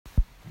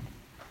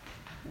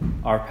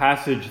Our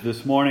passage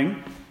this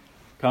morning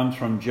comes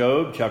from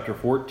Job chapter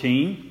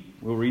 14.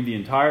 We'll read the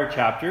entire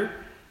chapter,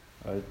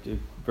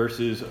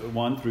 verses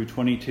 1 through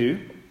 22.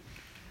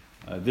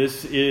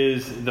 This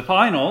is the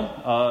final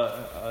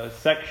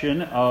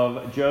section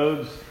of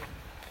Job's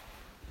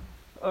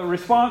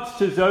response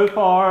to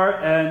Zophar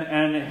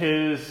and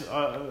his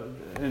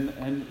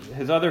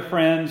other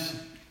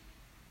friends.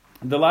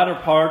 The latter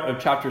part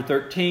of chapter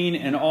 13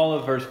 and all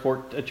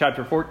of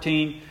chapter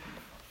 14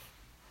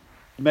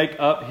 make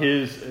up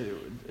his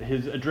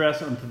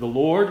address unto the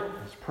Lord,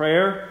 his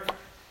prayer,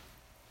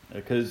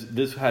 because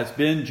this has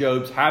been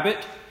Job's habit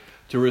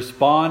to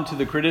respond to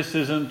the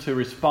criticism, to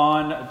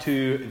respond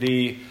to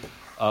the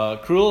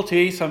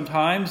cruelty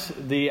sometimes,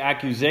 the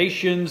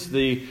accusations,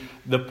 the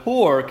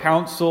poor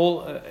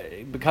counsel,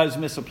 because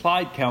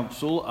misapplied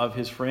counsel of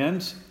his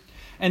friends,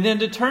 and then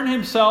to turn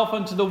himself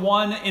unto the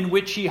one in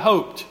which he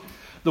hoped,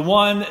 the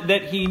one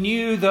that he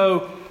knew,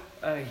 though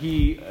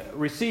he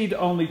received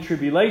only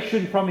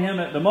tribulation from him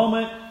at the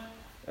moment,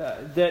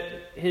 that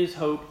his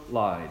hope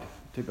lied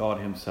to God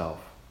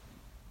himself.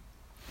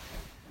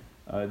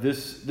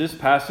 This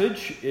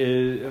passage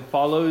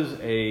follows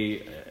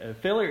a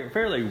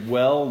fairly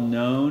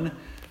well-known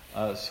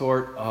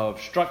sort of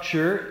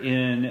structure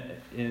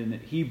in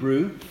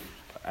Hebrew.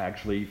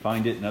 Actually, you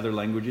find it in other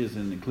languages,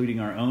 and including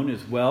our own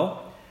as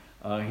well.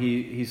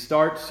 He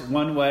starts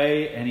one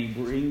way and he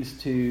brings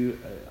to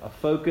a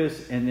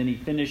focus, and then he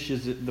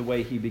finishes it the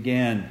way he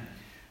began,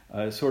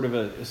 sort of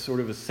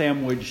a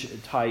sandwich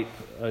type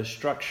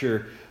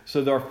structure.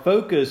 So our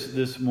focus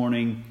this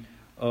morning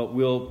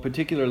will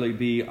particularly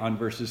be on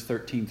verses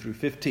 13 through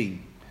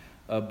 15.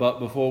 But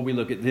before we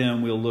look at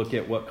them, we'll look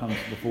at what comes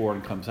before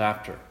and comes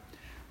after.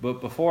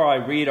 But before I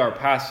read our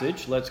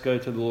passage, let's go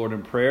to the Lord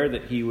in prayer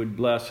that He would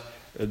bless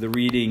the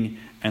reading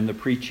and the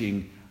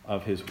preaching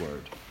of His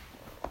word.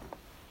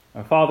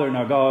 Our Father and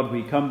our God,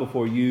 we come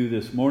before you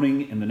this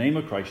morning in the name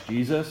of Christ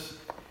Jesus,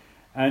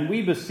 and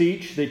we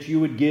beseech that you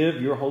would give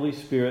your Holy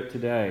Spirit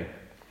today.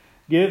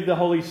 Give the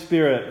Holy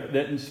Spirit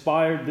that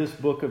inspired this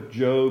book of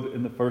Job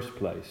in the first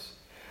place,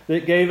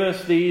 that gave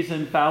us these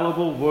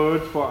infallible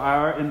words for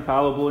our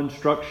infallible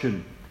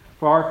instruction,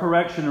 for our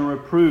correction and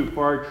reproof,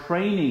 for our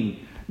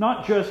training,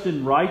 not just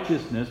in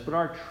righteousness, but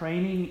our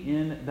training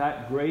in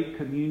that great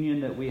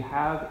communion that we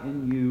have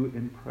in you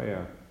in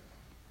prayer.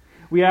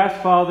 We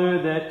ask,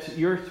 Father, that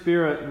your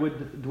Spirit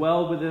would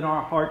dwell within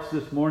our hearts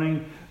this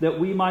morning, that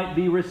we might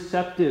be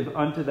receptive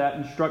unto that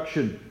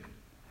instruction,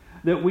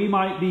 that we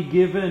might be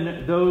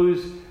given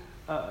those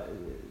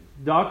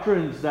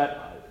doctrines,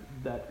 that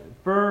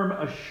firm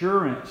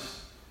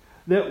assurance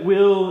that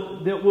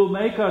will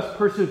make us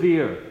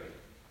persevere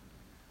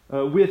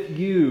with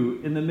you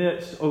in the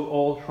midst of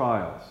all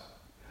trials,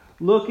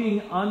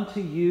 looking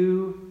unto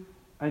you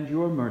and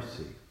your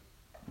mercy.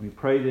 We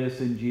pray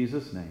this in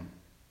Jesus' name.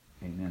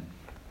 Amen.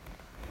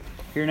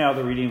 Hear now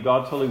the reading of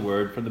God's holy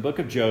word from the book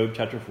of Job,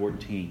 chapter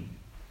 14.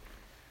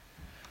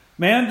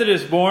 Man that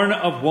is born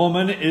of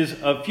woman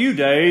is of few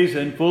days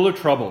and full of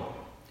trouble.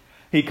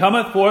 He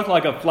cometh forth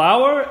like a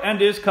flower and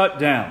is cut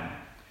down.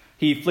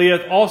 He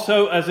fleeth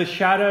also as a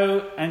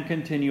shadow and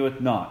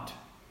continueth not.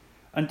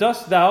 And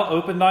dost thou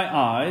open thy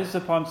eyes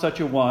upon such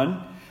a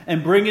one,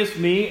 and bringest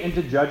me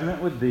into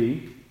judgment with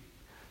thee?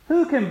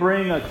 Who can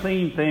bring a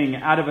clean thing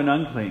out of an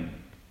unclean?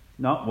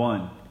 Not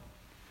one.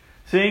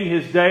 Seeing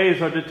his days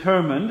are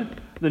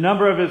determined, the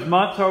number of his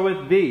months are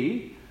with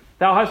thee,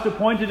 thou hast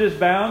appointed his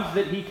bounds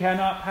that he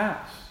cannot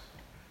pass.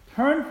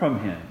 Turn from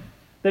him,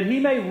 that he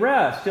may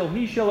rest till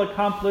he shall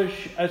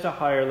accomplish as a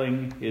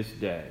hireling his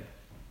day.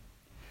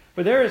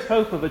 For there is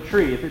hope of a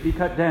tree, if it be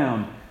cut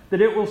down, that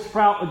it will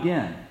sprout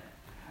again,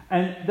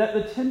 and that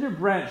the tender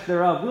branch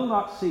thereof will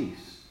not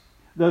cease.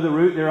 Though the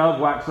root thereof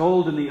wax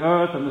old in the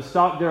earth, and the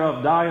stalk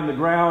thereof die in the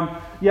ground,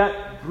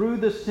 yet through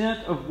the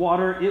scent of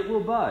water it will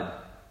bud,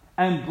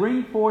 and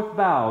bring forth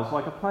boughs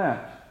like a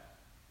plant.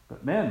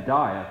 But man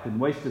dieth and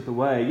wasteth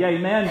away. Yea,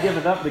 man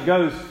giveth up the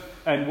ghost,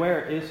 and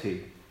where is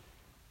he?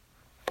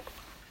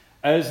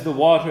 As the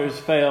waters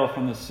fail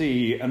from the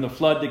sea, and the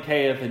flood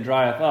decayeth and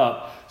drieth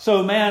up,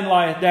 so man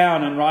lieth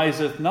down and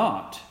riseth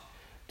not,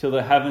 till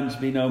the heavens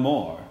be no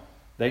more.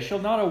 They shall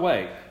not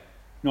awake,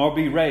 nor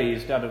be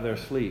raised out of their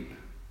sleep.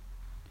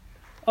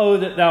 Oh,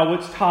 that thou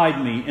wouldst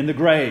hide me in the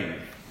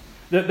grave,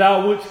 that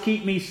thou wouldst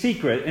keep me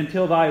secret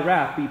until thy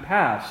wrath be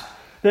past,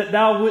 that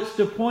thou wouldst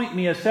appoint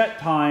me a set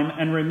time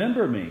and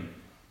remember me.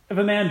 If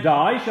a man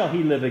die, shall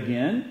he live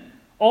again?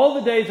 All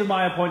the days of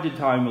my appointed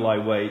time will I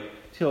wait,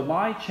 till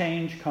my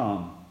change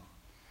come.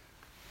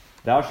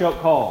 Thou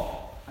shalt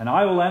call, and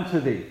I will answer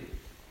thee.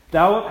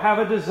 Thou wilt have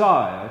a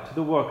desire to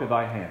the work of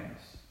thy hands.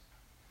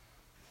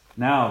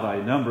 Now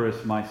thou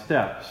numberest my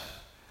steps.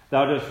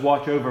 Dost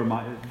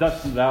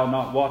thou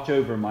not watch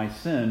over my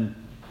sin?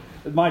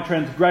 My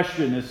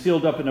transgression is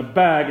sealed up in a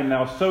bag, and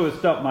thou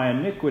sewest up my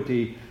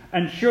iniquity.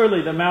 And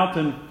surely the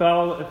mountain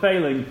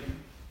failing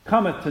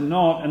cometh to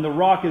naught, and the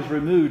rock is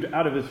removed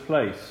out of his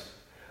place.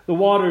 The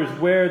waters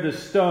wear the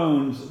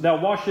stones. Thou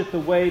washest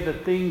away the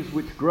things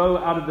which grow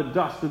out of the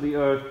dust of the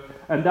earth,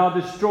 and thou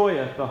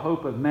destroyest the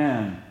hope of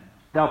man.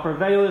 Thou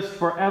prevailest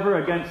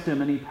forever against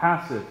him, and he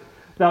passeth.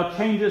 Thou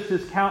changest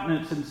his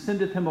countenance, and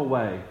sendeth him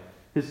away.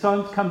 His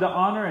sons come to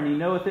honor, and he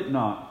knoweth it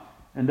not.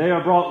 And they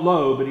are brought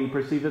low, but he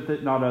perceiveth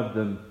it not of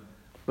them.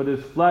 But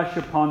his flesh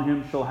upon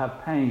him shall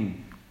have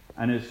pain,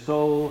 and his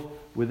soul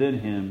within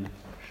him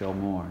shall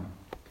mourn.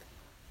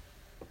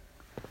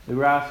 The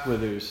grass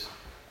withers,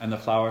 and the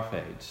flower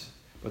fades.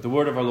 But the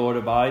word of our Lord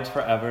abides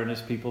forever, and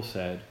his people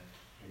said,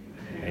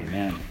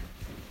 Amen.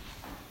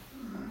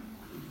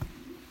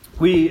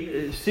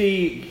 We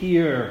see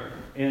here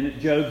in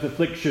Job's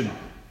affliction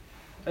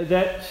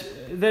that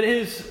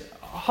his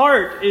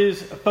heart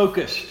is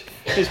focused.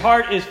 His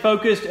heart is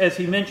focused, as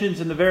he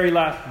mentions in the very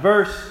last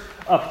verse,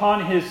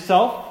 upon his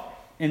self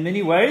in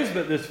many ways,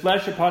 but this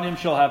flesh upon him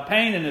shall have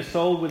pain, and his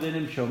soul within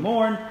him shall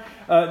mourn.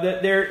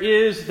 That there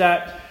is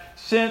that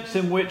sense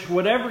in which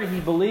whatever he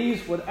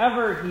believes,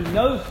 whatever he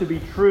knows to be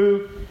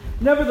true,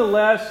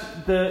 nevertheless,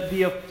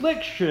 the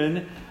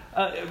affliction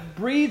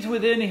breeds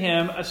within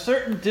him a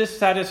certain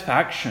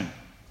dissatisfaction.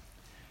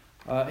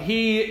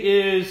 He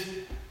is,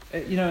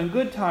 in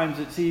good times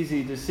it's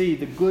easy to see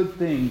the good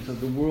things of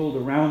the world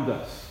around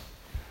us.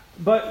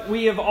 But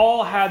we have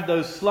all had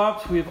those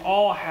slumps. We've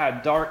all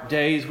had dark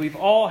days. We've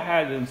all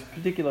had, and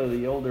particularly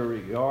the older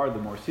we are, the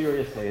more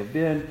serious they have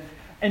been,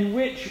 in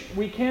which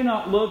we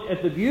cannot look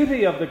at the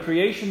beauty of the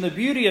creation, the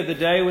beauty of the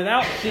day,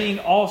 without seeing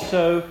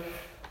also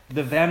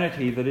the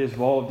vanity that is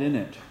involved in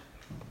it.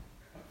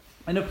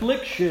 An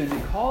affliction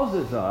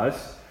causes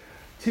us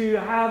to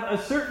have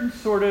a certain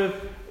sort of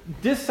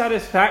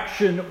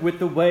dissatisfaction with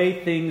the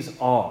way things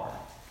are.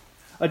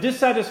 A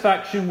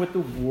dissatisfaction with the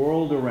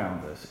world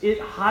around us.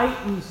 It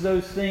heightens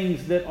those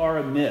things that are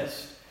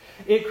amiss.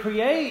 It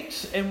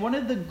creates, and one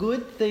of the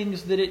good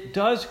things that it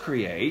does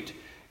create,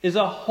 is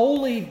a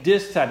holy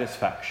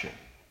dissatisfaction.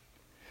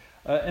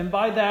 And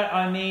by that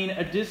I mean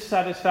a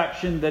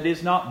dissatisfaction that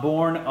is not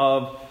born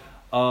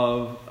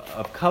of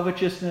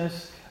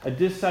covetousness, a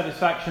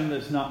dissatisfaction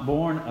that's not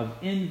born of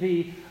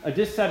envy, a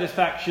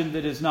dissatisfaction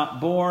that is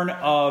not born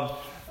of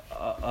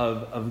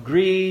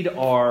greed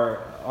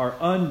or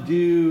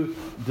undue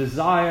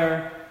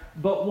desire,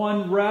 but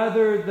one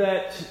rather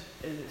that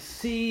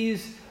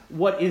sees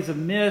what is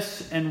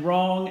amiss and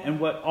wrong and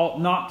what ought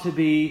not to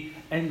be,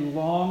 and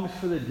longs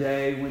for the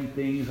day when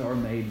things are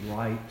made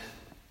right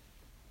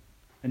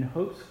and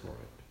hopes for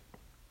it.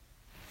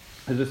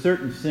 There's a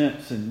certain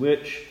sense in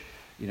which,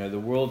 the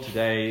world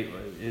today,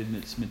 in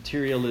its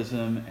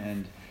materialism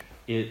and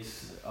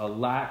its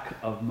lack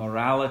of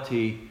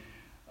morality,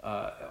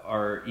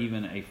 or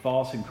even a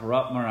false and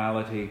corrupt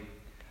morality,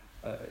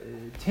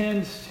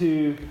 tends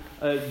to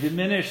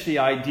diminish the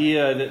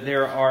idea that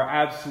there are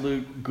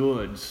absolute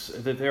goods,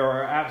 that there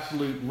are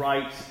absolute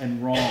rights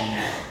and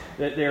wrongs,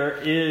 that there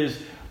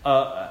is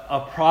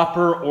a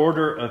proper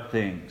order of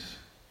things.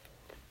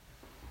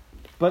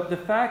 But the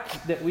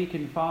fact that we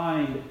can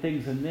find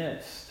things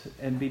amiss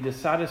and be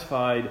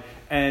dissatisfied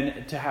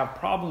and to have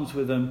problems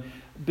with them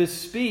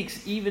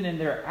bespeaks, even in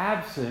their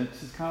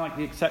absence, it's kind of like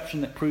the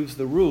exception that proves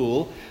the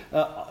rule,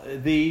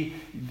 the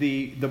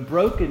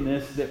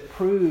brokenness that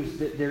proves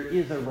that there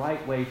is a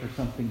right way for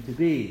something to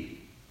be.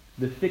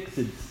 The fixed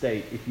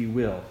state, if you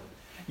will.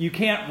 You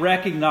can't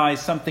recognize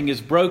something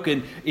is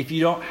broken if you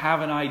don't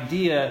have an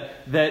idea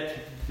that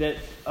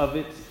of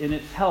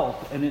its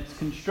health and its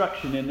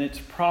construction and its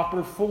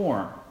proper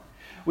form.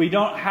 We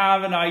don't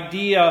have an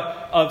idea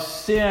of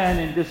sin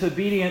and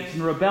disobedience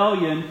and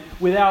rebellion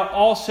without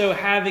also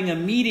having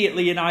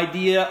immediately an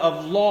idea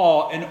of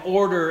law and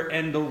order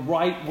and the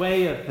right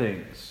way of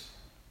things.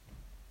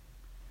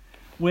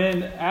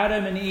 When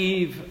Adam and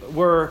Eve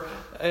were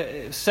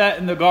set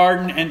in the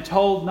garden and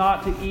told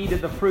not to eat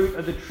of the fruit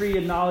of the tree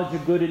of knowledge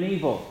of good and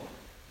evil,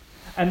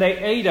 and they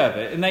ate of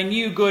it, and they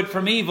knew good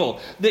from evil,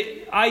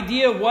 the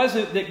idea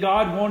wasn't that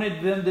God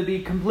wanted them to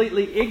be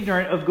completely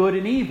ignorant of good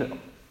and evil,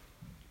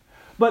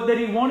 but that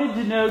He wanted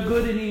to know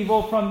good and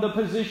evil from the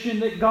position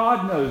that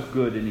God knows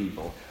good and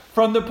evil.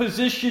 From the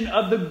position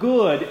of the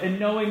good and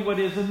knowing what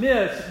is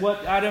amiss.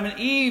 What Adam and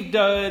Eve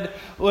did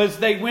was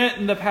they went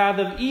in the path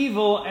of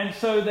evil, and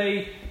so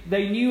they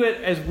knew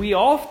it, as we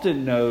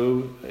often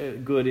know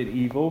good and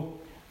evil,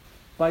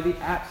 by the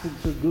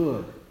absence of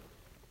good.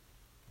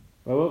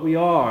 By what we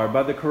are,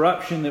 by the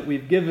corruption that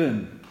we've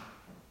given.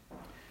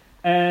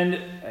 And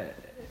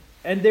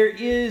there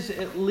is,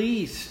 at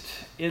least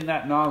in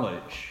that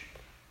knowledge,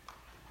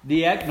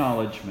 the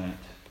acknowledgement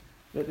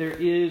that there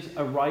is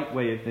a right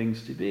way of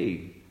things to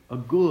be, a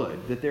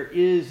good, that there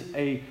is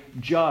a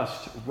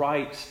just,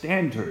 right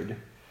standard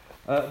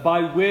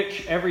by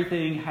which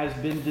everything has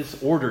been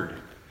disordered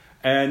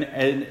and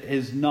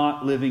is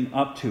not living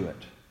up to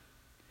it.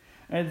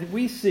 And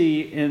we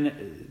see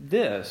in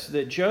this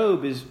that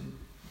Job is,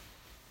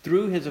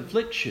 through his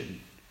affliction,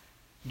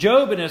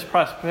 Job in his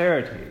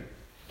prosperity,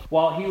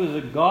 while he was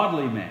a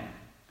godly man,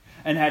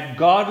 and had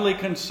godly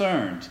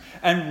concerns,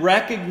 and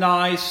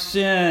recognized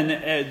sin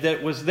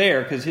that was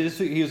there, because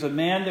he was a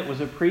man that was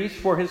a priest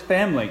for his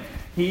family.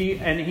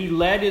 He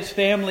led his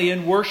family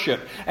in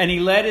worship, and he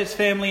led his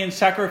family in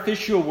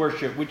sacrificial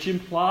worship, which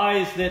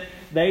implies that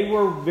they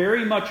were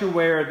very much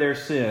aware of their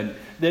sin.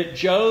 That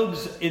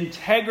Job's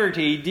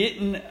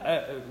integrity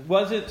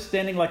wasn't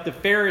standing like the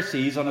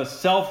Pharisees on a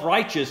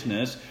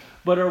self-righteousness,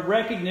 but a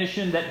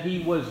recognition that he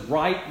was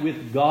right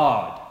with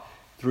God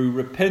through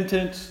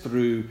repentance,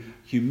 through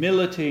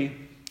humility,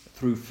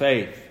 through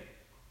faith.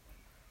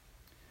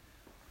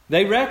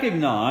 They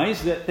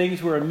recognized that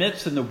things were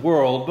amiss in the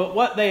world, but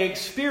what they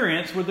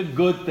experienced were the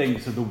good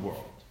things of the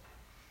world.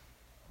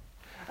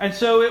 And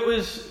so it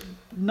was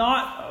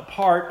not a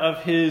part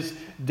of his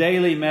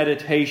daily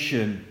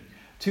meditation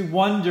to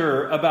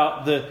wonder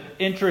about the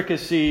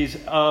intricacies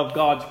of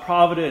God's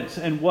providence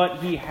and what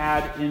he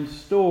had in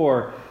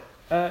store.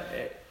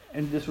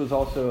 And this was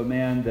also a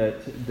man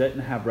that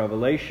didn't have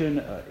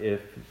revelation. If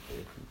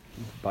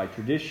by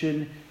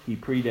tradition, he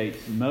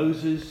predates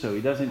Moses, so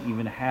he doesn't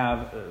even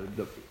have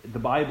the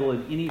Bible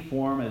in any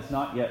form. It's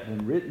not yet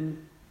been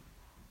written.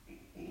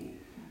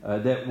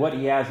 That what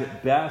he has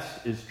at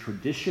best is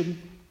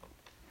tradition,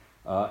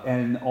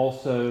 and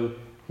also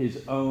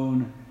his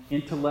own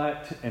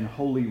intellect and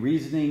holy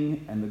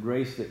reasoning and the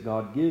grace that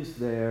God gives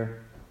there.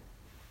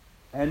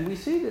 And we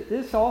see that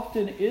this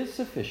often is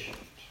sufficient.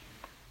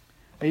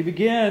 He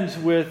begins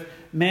with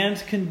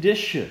man's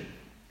condition.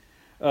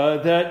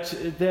 That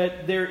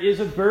there is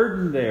a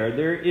burden there.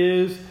 There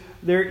is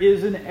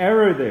an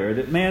error there.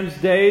 That man's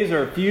days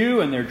are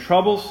few and they're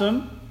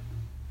troublesome.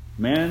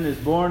 Man that is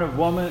born of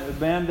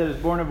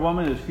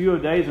woman is few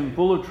of days and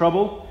full of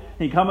trouble.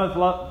 He cometh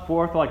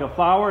forth like a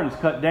flower and is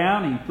cut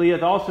down. He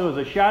fleeth also as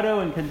a shadow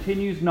and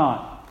continues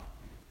not.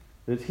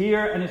 It's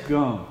here and it's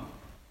gone.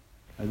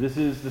 This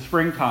is the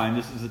springtime.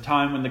 This is the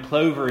time when the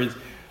clover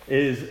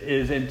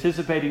is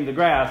anticipating the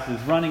grass,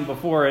 is running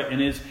before it,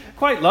 and is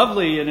quite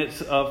lovely in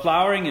its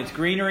flowering, its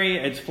greenery,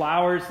 its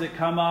flowers that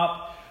come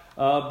up.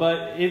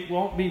 But it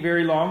won't be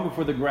very long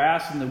before the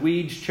grass and the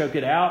weeds choke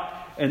it out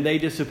and they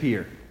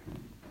disappear.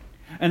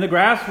 And the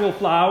grass will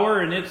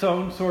flower in its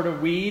own sort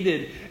of weed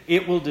and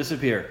it will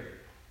disappear.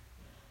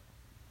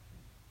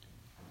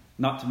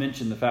 Not to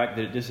mention the fact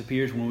that it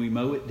disappears when we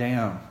mow it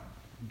down,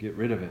 get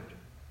rid of it.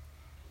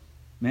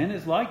 Man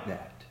is like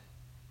that.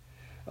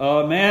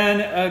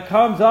 Man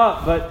comes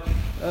up,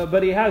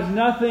 but he has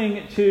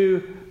nothing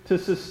to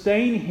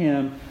sustain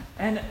him.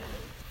 And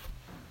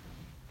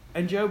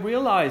Job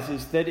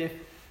realizes that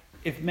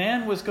if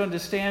man was going to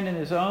stand in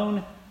his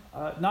own,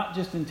 not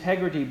just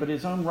integrity, but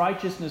his own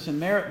righteousness and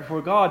merit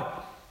before God,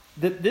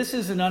 that this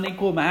is an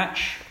unequal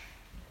match.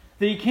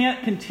 That he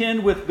can't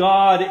contend with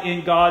God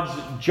in God's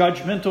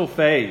judgmental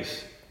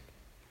phase.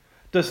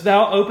 Dost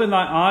thou open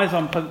thy eyes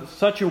on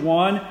such a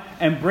one,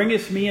 and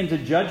bringest me into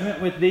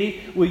judgment with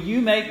thee? Will you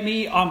make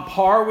me on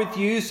par with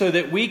you, so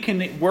that we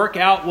can work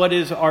out what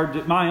is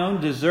my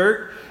own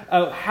desert?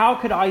 How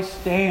could I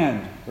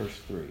stand? Verse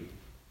 3.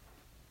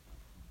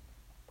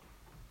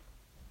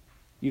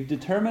 You've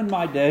determined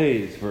my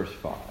days, verse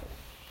 5.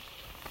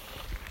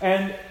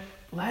 And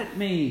let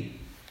me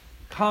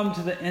come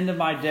to the end of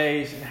my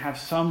days and have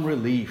some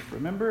relief.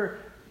 Remember,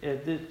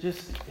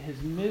 just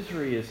his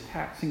misery is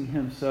taxing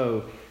him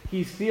so.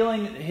 He's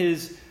feeling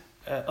his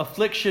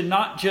affliction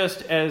not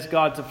just as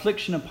God's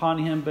affliction upon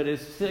him, but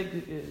as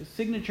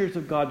signatures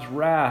of God's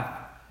wrath.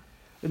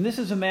 And this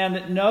is a man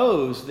that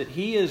knows that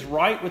he is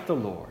right with the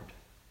Lord.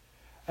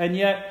 And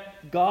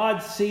yet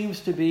God seems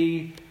to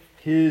be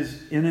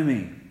his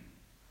enemy.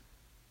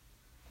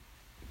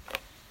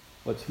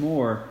 What's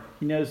more,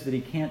 he knows that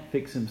he can't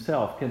fix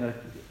himself. Can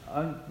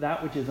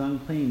that which is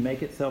unclean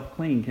make itself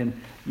clean?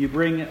 Can you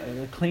bring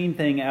a clean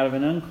thing out of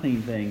an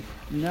unclean thing?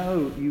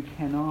 No, you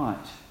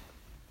cannot.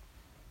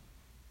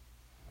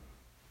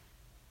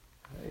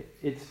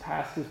 It's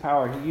past his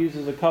power. He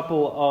uses a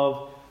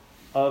couple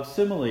of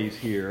similes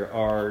here,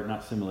 or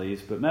not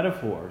similes, but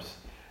metaphors.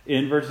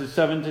 In verses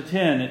 7 to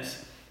 10,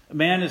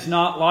 man is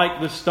not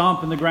like the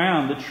stump in the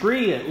ground. The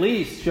tree, at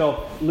least,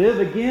 shall live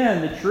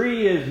again. The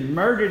tree is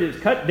murdered, it's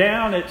cut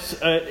down,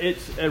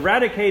 it's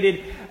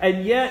eradicated,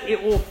 and yet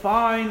it will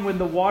find when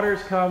the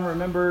waters come.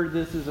 Remember,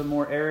 this is a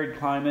more arid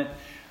climate.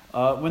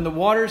 When the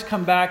waters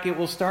come back, it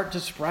will start to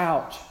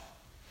sprout.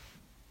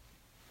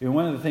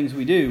 One of the things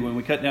we do when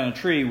we cut down a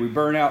tree, we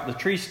burn out the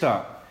tree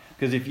stump.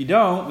 Because if you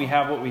don't, we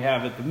have what we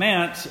have at the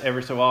manse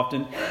every so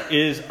often,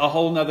 is a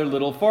whole nother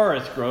little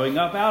forest growing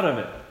up out of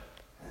it.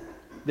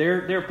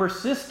 They're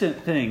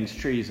persistent things,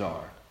 trees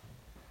are.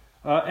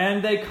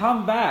 And they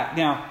come back.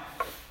 Now,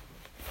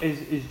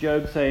 is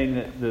Job saying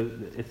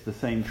that it's the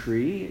same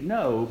tree?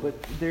 No, but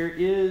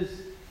there's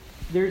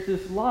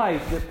this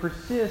life that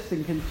persists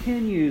and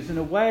continues in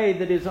a way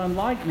that is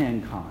unlike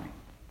mankind.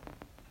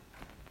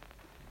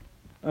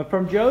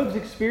 From Job's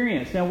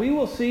experience. Now we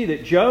will see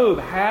that Job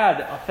had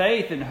a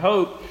faith and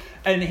hope,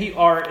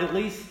 or at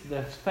least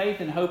the faith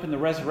and hope in the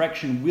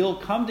resurrection will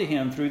come to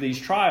him through these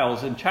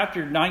trials. In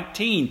chapter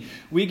 19,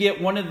 we get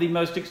one of the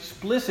most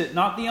explicit,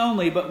 not the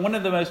only, but one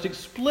of the most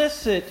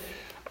explicit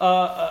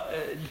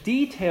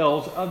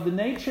details of the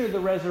nature of the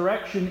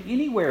resurrection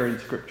anywhere in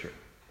Scripture.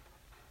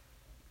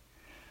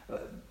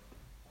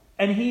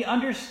 And he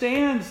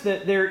understands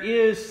that there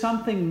is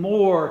something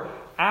more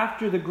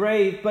after the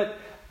grave, but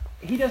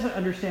he doesn't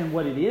understand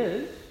what it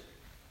is.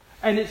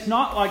 And it's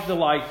not like the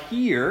life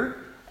here.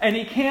 And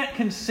he can't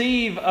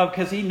conceive of,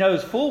 because he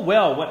knows full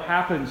well what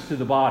happens to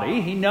the body.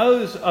 He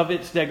knows of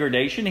its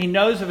degradation. He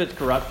knows of its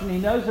corruption. He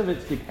knows of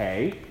its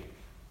decay.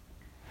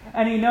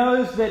 And he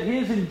knows that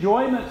his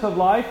enjoyments of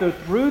life are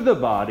through the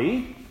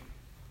body.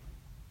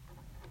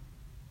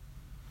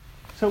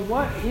 So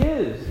what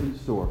is in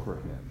store for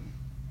him?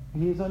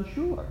 He is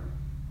unsure.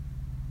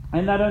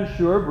 And that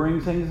unsure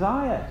brings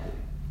anxiety.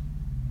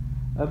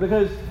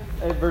 Because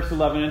verse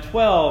 11 and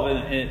 12,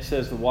 and it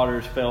says the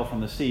waters fell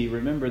from the sea.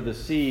 Remember, the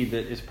sea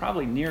that is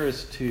probably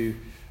nearest to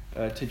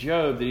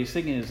Job that he's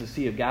thinking is the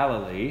Sea of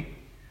Galilee,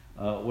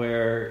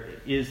 where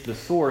is the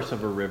source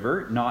of a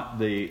river, not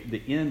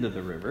the end of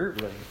the river.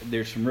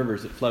 There's some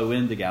rivers that flow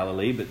into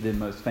Galilee, but then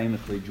most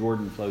famously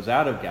Jordan flows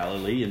out of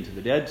Galilee into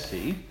the Dead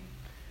Sea.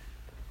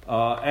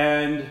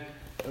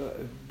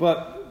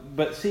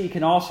 But sea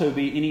can also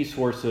be any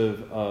source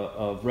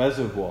of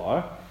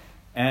reservoir.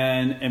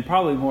 And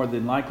probably more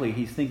than likely,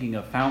 he's thinking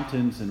of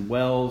fountains and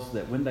wells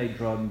that when they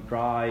run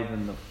dry,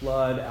 then the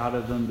flood out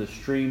of them, the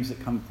streams that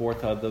come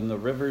forth of them, the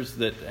rivers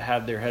that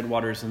have their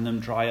headwaters in them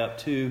dry up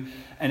too.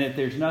 And if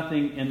there's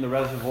nothing in the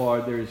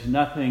reservoir, there's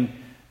nothing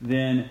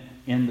then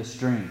in the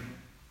stream.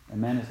 And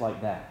man is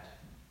like that.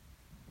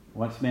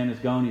 Once man is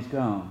gone, he's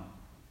gone.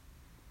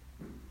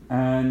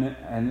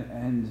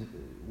 And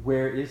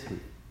where is he?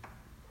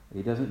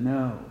 He doesn't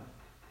know.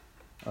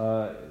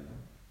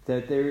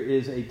 That there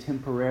is a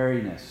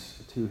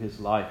temporariness to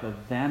his life, a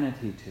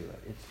vanity to it.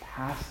 It's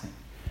passing.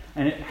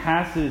 And it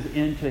passes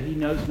into he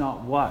knows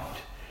not what.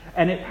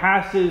 And it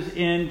passes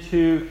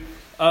into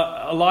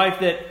a life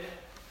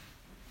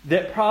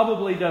that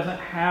probably doesn't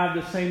have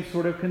the same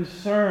sort of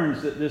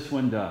concerns that this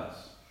one does.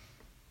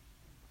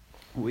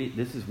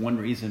 This is one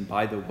reason,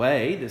 by the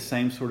way, the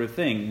same sort of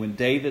thing. When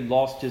David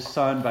lost his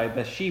son by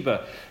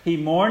Bathsheba, he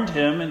mourned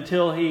him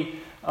until he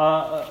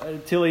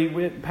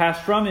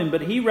passed from him.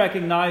 But he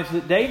recognized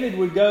that David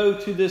would go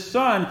to this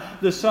son.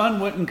 The son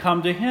wouldn't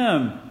come to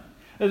him.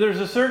 There's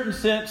a certain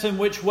sense in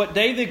which what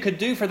David could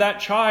do for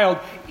that child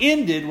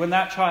ended when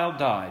that child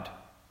died.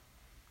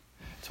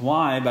 It's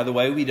why, by the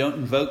way, we don't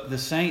invoke the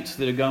saints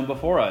that have gone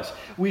before us.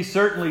 We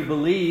certainly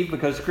believe,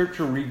 because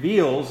Scripture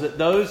reveals, that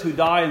those who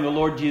die in the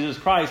Lord Jesus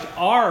Christ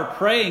are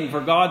praying for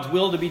God's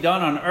will to be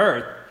done on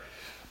earth.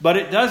 But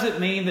it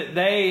doesn't mean that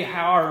they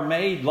are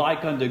made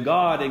like unto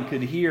God and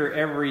could hear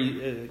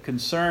every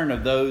concern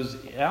of those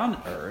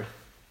on earth.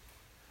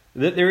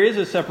 That there is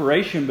a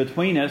separation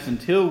between us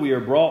until we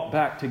are brought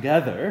back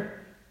together.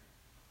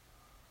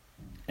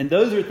 And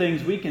those are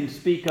things we can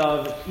speak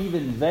of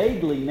even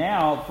vaguely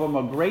now from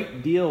a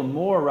great deal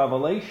more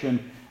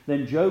revelation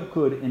than Job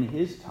could in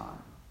his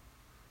time.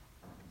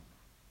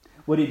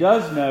 What he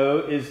does know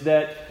is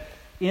that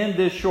in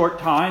this short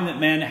time that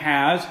man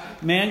has,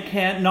 man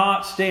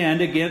cannot stand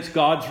against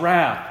God's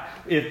wrath.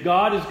 If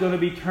God is going to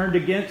be turned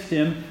against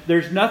him,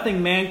 there's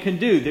nothing man can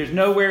do. There's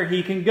nowhere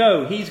he can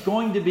go. He's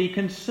going to be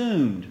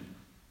consumed.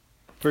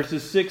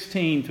 Verses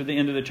 16 through the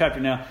end of the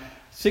chapter. Now,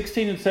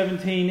 16 and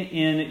 17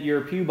 in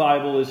your Pew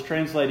Bible is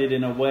translated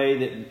in a way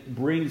that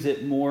brings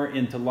it more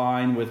into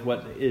line with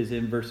what is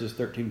in verses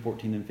 13,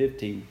 14, and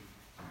 15.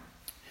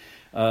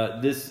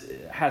 This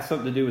has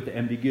something to do with the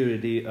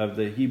ambiguity of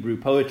the Hebrew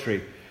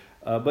poetry.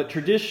 But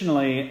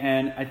traditionally,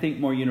 and I think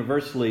more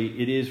universally,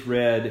 it is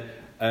read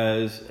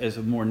as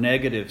a more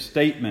negative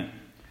statement.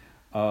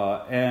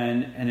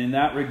 And in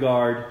that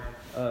regard,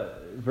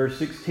 verse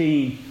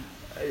 16,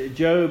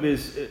 Job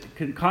is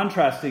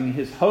contrasting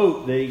his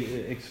hope that he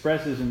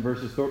expresses in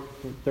verses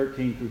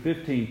 13 through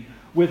 15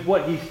 with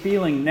what he's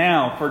feeling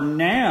now. For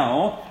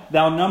now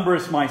thou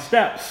numberest my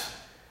steps.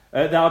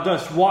 Thou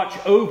dost watch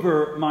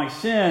over my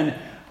sin.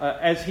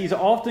 As he's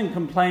often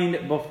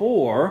complained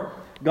before,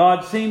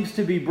 God seems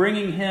to be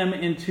bringing him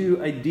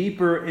into a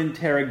deeper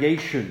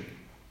interrogation.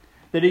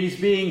 That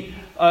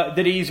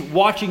he's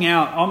watching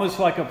out, almost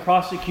like a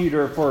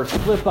prosecutor for a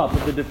slip-up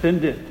of the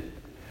defendant.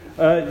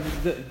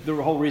 The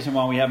whole reason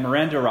why we have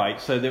Miranda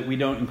rights, so that we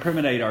don't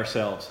incriminate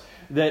ourselves.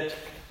 That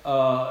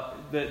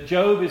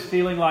Job is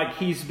feeling like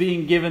he's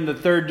being given the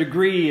third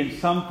degree in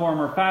some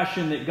form or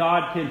fashion, that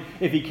God can,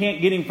 if he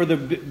can't get him for the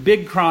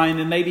big crime,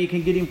 then maybe he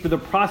can get him for the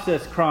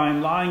process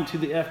crime, lying to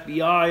the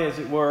FBI, as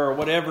it were, or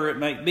whatever it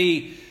might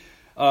be.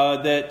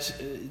 That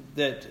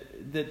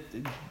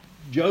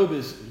Job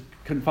is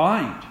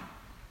confined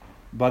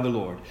by the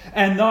Lord.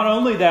 And not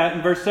only that,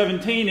 in verse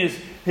 17,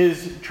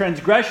 his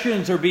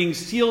transgressions are being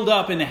sealed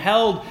up and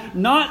held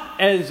not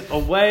as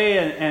away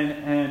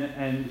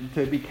and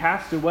to be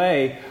cast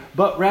away,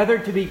 but rather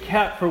to be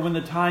kept for when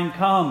the time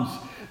comes.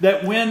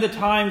 That when the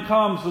time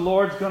comes, the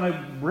Lord's going to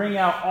bring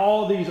out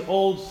all these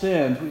old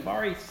sins. We've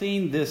already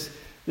seen this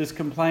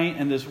complaint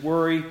and this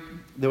worry,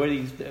 though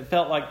he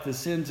felt like the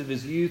sins of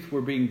his youth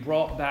were being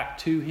brought back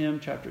to him,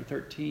 chapter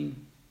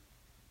 13.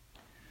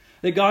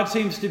 That God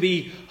seems to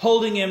be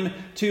holding him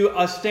to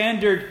a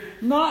standard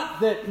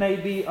not that may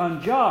be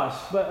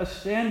unjust, but a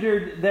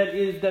standard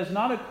that does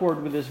not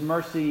accord with his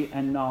mercy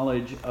and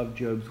knowledge of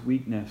Job's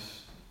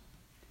weakness.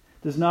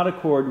 Does not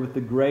accord with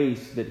the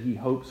grace that he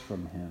hopes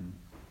from him.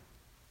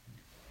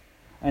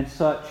 And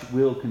such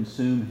will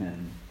consume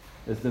him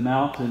as the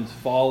mountains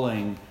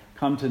falling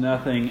come to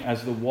nothing,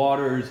 as the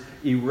waters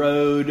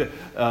erode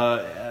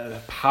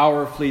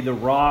powerfully the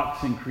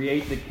rocks and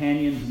create the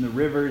canyons and the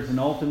rivers, and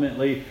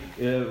ultimately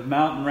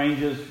mountain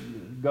ranges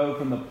go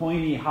from the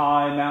pointy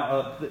high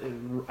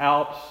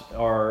Alps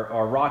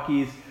or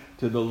Rockies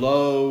to the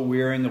low,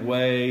 wearing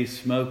away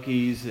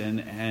Smokies,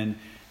 and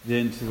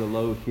then to the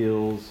low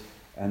hills,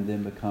 and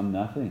then become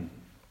nothing.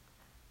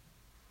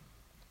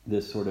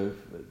 This sort of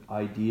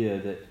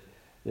idea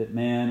that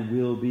man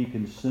will be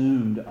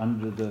consumed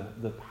under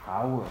the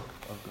power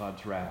of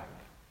God's wrath.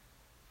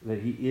 That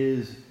he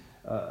is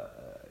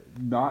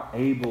not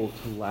able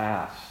to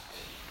last.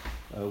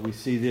 We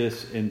see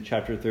this in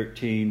chapter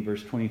 13,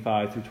 verse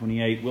 25 through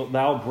 28. Wilt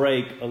thou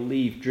break a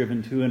leaf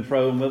driven to and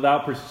fro, and wilt thou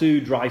pursue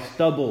dry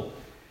stubble?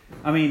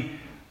 I mean,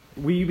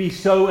 will you be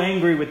so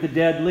angry with the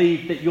dead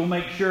leaf that you'll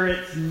make sure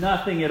it's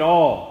nothing at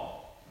all?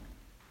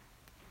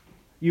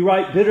 You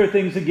write bitter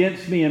things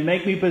against me and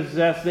make me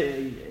possess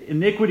the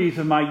iniquities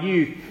of my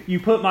youth. You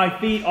put my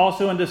feet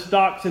also into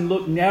stocks and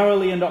look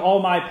narrowly into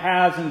all my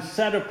paths and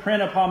set a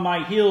print upon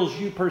my heels.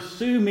 You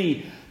pursue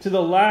me to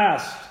the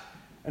last.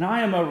 And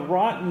I am a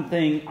rotten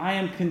thing. I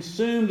am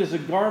consumed as a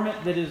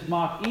garment that is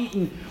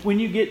moth-eaten. When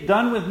you get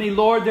done with me,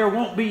 Lord, there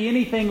won't be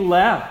anything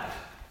left.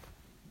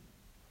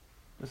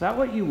 Is that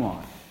what you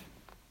want?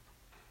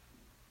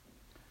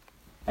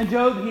 And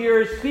Job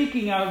here is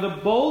speaking out of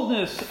the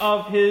boldness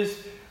of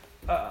his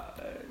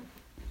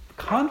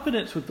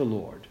confidence with the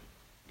Lord.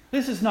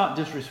 This is not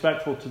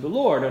disrespectful to the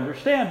Lord,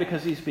 understand,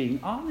 because he's being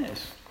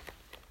honest.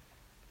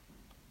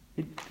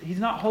 He's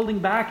not holding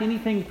back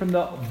anything from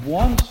the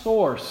one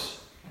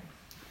source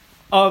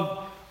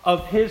of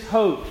his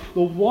hope,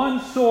 the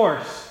one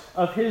source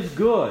of his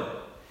good.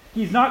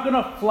 He's not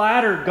going to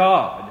flatter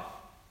God.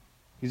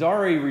 He's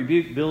already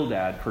rebuked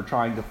Bildad for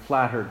trying to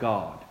flatter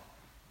God.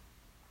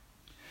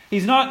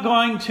 He's not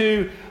going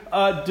to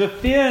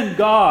defend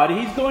God.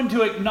 He's going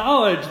to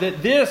acknowledge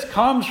that this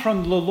comes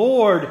from the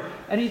Lord,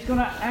 and he's going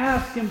to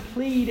ask and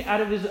plead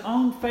out of his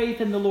own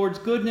faith in the Lord's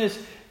goodness,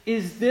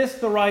 is this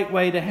the right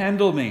way to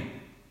handle me?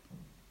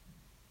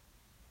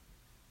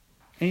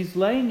 And he's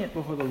laying it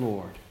before the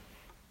Lord.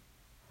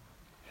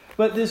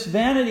 But this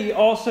vanity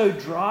also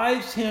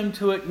drives him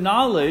to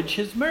acknowledge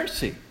his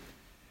mercy.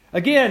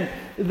 Again,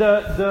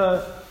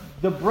 the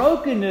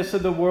brokenness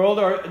of the world,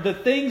 or the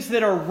things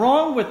that are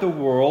wrong with the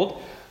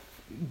world,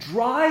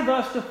 drive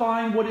us to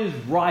find what is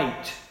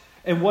right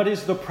and what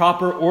is the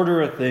proper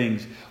order of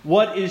things,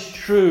 what is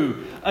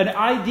true. An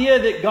idea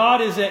that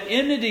God is at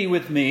enmity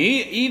with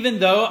me, even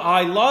though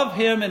I love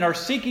him and are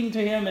seeking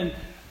to him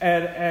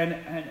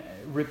and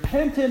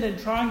repentant and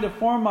trying to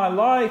form my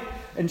life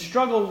and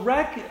struggle.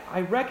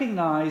 I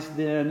recognize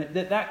then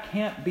that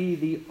can't be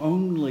the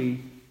only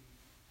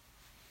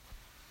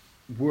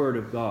word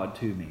of God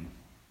to me.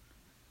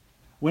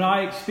 When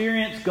I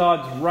experience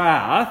God's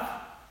wrath,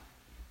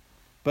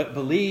 but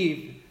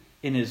believe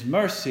in his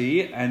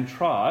mercy and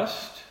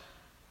trust,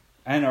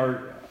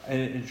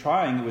 and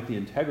trying with the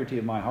integrity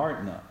of my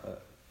heart,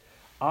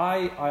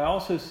 I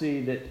also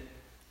see that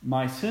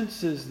my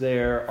senses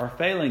there are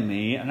failing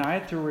me, and I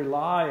have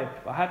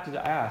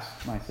to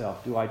ask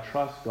myself, do I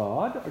trust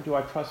God, or do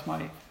I trust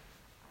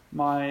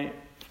my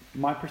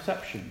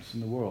perceptions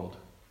in the world?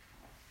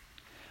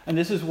 And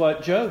this is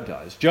what Job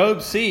does.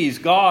 Job sees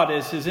God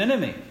as his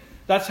enemy.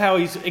 That's how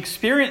he's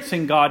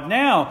experiencing God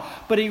now.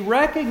 But he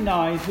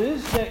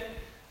recognizes that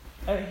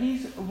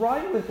he's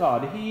right with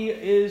God.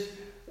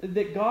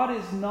 That God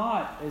is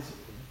not, as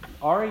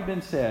already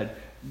been said,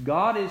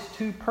 God is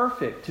too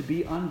perfect to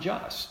be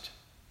unjust.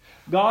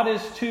 God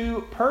is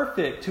too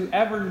perfect to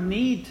ever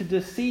need to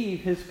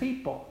deceive his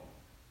people.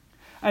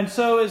 And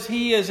so as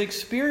he has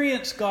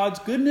experienced God's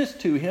goodness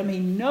to him, he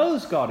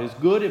knows God is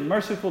good and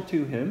merciful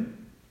to him.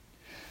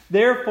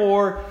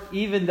 Therefore,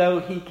 even though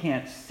he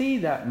can't see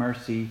that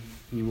mercy,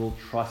 he will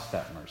trust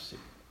that mercy.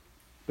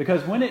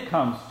 Because when it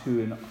comes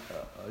to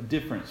a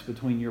difference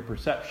between your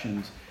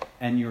perceptions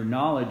and your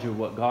knowledge of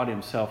what God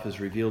himself has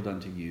revealed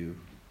unto you,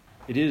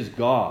 it is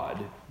God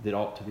that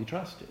ought to be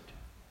trusted.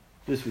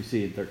 This we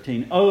see in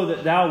 13. Oh,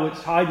 that thou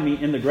wouldst hide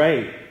me in the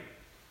grave.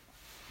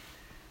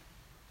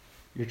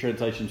 Your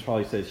translation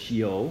probably says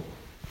Sheol.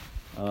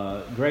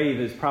 Grave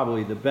is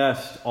probably the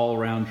best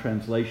all-around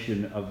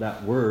translation of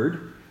that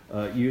word.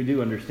 You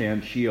do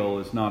understand Sheol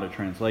is not a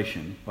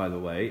translation, by the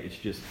way. It's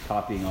just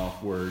copying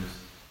off words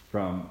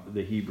from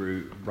the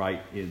Hebrew,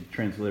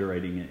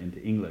 transliterating it into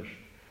English.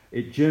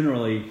 It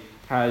generally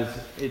has,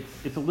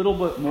 it's a little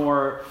bit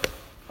more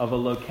of a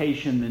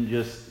location than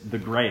just the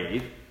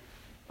grave.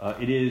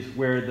 It is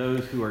where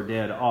those who are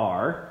dead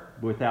are,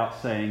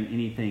 without saying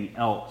anything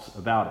else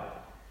about it.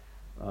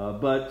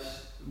 But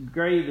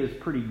grave is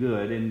pretty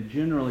good, and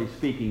generally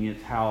speaking,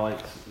 it's how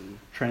it's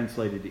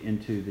translated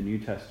into the New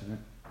Testament.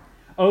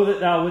 Oh, that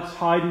thou wouldst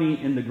hide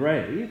me in the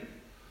grave,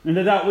 and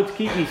that thou wouldst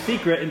keep me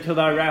secret until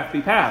thy wrath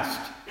be past.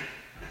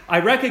 I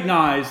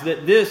recognize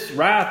that this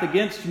wrath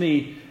against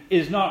me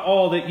is not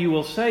all that you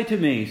will say to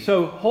me.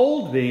 So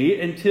hold me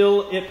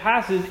until it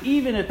passes,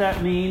 even if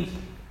that means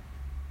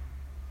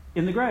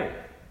in the grave.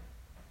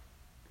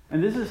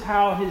 And this is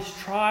how his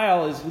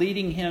trial is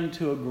leading him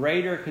to a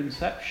greater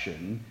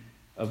conception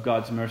of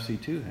God's mercy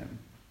to him.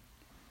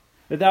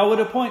 That thou would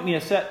appoint me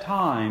a set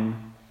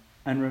time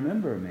and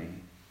remember me.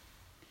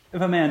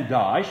 If a man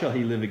die, shall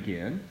he live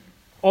again?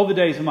 All the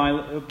days of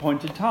my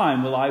appointed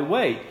time will I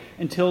wait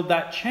until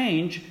that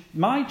change,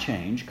 my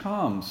change,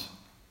 comes.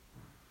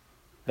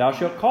 Thou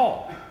shalt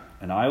call,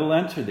 and I will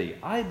answer thee.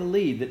 I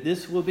believe that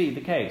this will be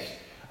the case.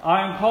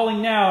 I am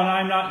calling now, and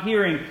I am not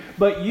hearing,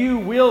 but you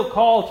will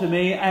call to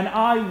me, and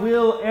I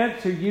will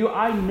answer you.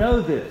 I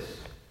know this,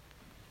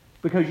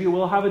 because you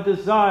will have a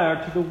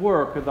desire to the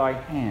work of thy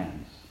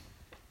hands.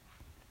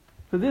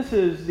 So this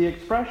is the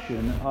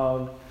expression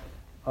of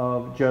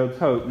Job's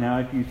hope. Now,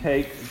 if you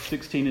take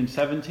 16 and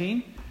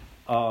 17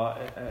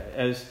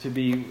 as to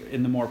be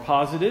in the more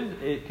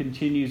positive, it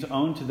continues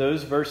on to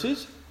those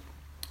verses.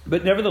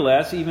 But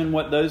nevertheless, even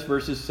what those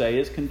verses say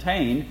is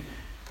contained,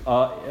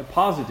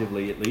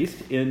 positively at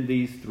least, in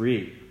these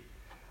three.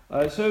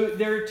 So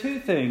there are two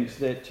things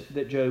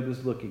that Job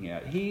is looking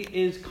at. He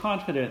is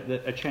confident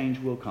that a change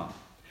will come.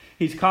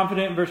 He's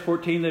confident in verse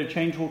 14 that a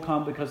change will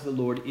come because the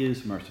Lord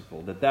is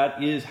merciful,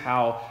 that is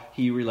how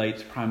he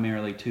relates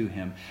primarily to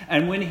him.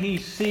 And when he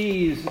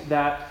sees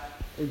that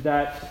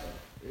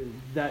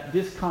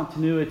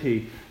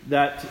discontinuity,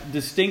 that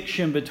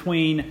distinction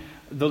between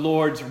the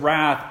Lord's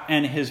wrath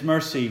and his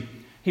mercy,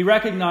 he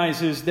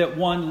recognizes that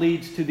one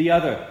leads to the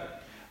other,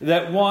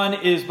 that one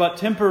is but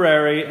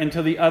temporary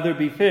until the other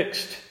be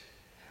fixed.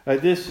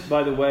 This,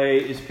 by the way,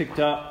 is picked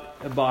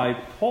up by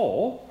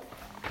Paul.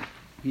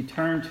 You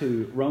turn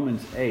to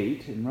Romans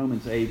 8, and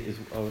Romans 8 is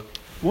a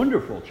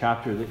wonderful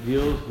chapter that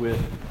deals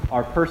with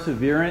our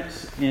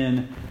perseverance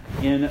in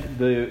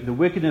the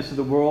wickedness of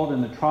the world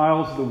and the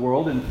trials of the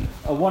world. And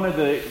one of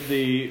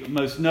the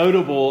most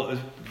notable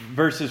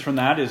verses from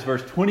that is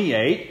verse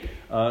 28.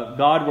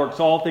 God works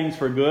all things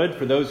for good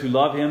for those who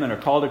love him and are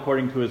called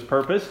according to his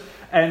purpose.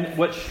 And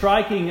what's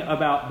striking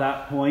about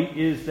that point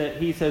is that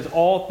he says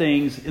all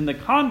things in the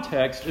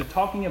context of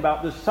talking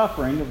about the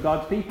suffering of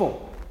God's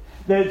people.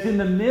 That it's in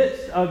the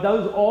midst of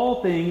those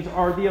all things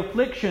are the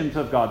afflictions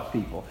of God's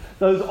people.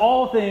 Those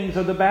all things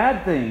are the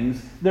bad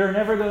things. They're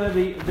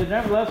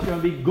nevertheless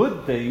going to be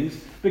good things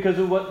because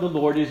of what the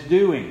Lord is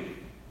doing.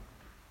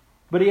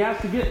 But he has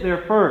to get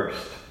there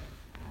first.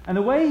 And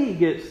the way he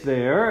gets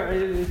there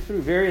is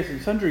through various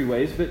and sundry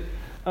ways, but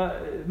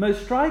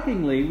most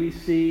strikingly we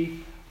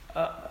see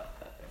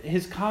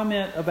his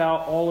comment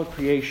about all of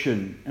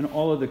creation and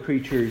all of the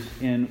creatures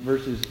in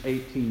verses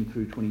 18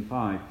 through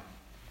 25.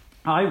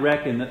 I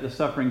reckon that the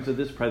sufferings of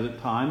this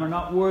present time are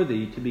not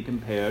worthy to be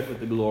compared with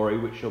the glory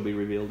which shall be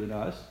revealed in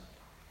us.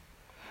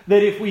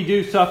 That if we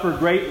do suffer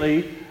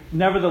greatly,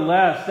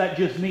 nevertheless, that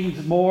just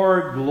means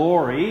more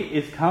glory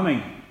is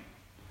coming.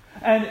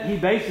 And he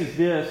bases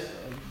this,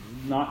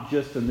 not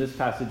just in this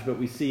passage, but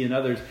we see in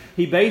others,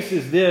 he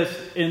bases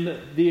this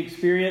in the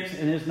experience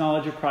and his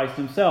knowledge of Christ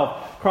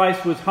himself.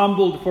 Christ was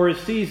humbled for a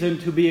season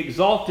to be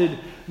exalted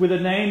with a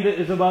name that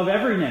is above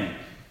every name.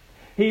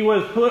 He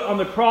was put on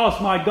the cross,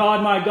 my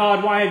God,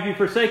 why have you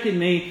forsaken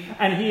me?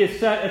 And he is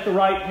set at the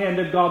right hand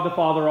of God the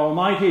Father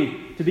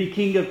Almighty to be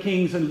King of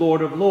kings and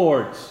Lord of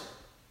lords.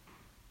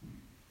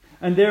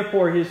 And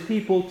therefore his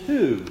people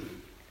too,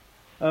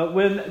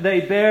 when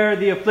they bear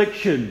the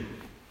affliction,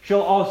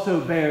 shall also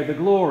bear the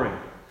glory.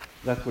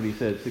 That's what he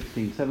says,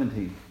 16,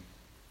 17.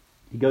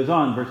 He goes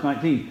on, verse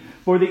 19.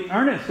 For the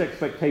earnest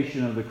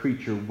expectation of the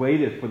creature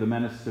waiteth for the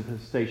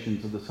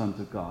manifestations of the sons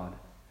of God.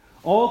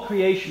 All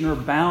creation are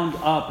bound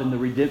up in the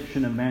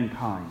redemption of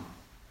mankind.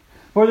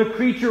 For the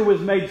creature was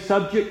made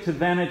subject to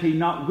vanity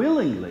not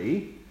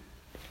willingly.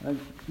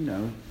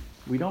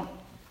 We don't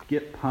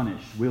get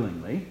punished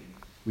willingly.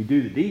 We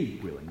do the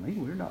deed willingly.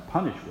 We're not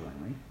punished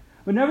willingly.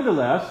 But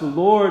nevertheless, the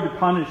Lord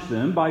punished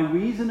them by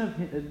reason of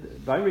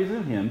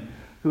him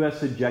who has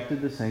subjected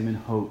the same in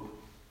hope.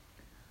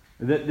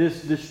 That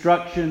this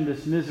destruction,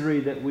 this misery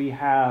that we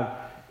have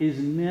is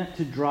meant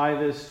to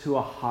drive us to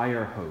a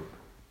higher hope.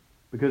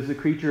 Because the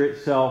creature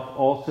itself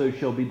also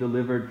shall be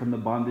delivered from the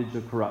bondage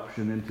of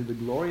corruption into the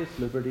glorious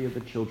liberty of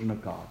the children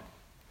of God.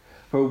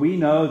 For we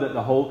know that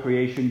the whole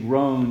creation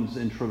groans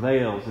and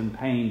travails in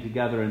pain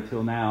together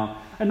until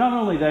now. And not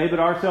only they, but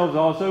ourselves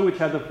also, which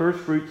have the first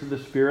fruits of the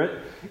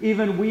Spirit,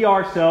 even we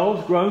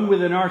ourselves groan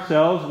within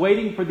ourselves,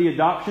 waiting for the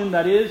adoption,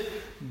 that is,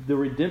 the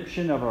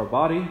redemption of our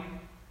body.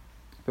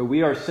 For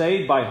we are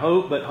saved by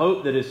hope, but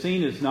hope that is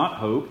seen is not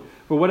hope.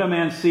 For what a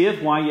man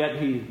seeth, why yet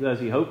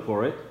does he hope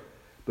for it?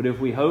 But if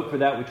we hope for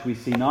that which we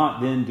see not,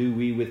 then do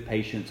we with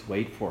patience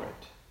wait for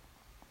it.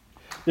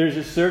 There's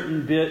a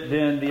certain bit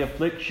then, the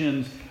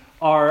afflictions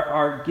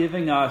are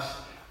giving us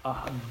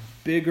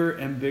bigger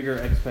and bigger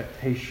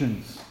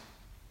expectations.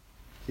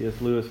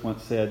 C.S. Lewis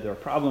once said, "The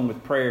problem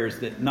with prayer is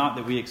that not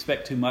that we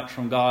expect too much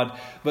from God,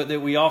 but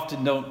that we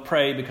often don't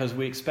pray because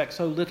we expect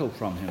so little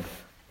from Him."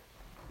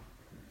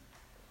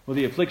 Well,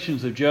 the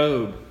afflictions of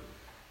Job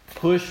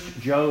pushed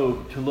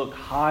Job to look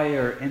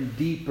higher and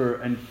deeper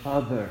and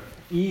further,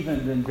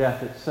 even than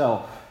death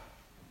itself.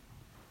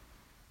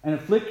 And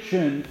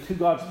affliction to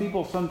God's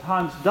people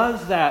sometimes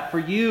does that for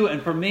you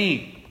and for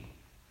me.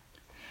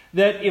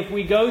 That if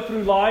we go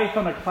through life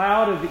on a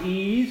cloud of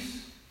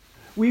ease,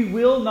 we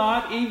will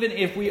not, even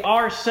if we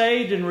are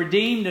saved and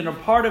redeemed and a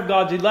part of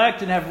God's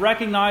elect and have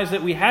recognized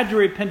that we had to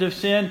repent of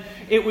sin,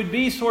 it would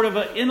be sort of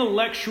an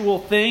intellectual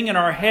thing in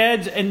our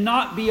heads and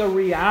not be a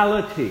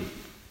reality.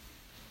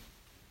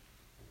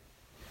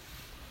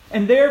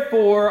 And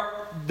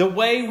therefore, the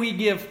way we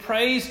give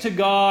praise to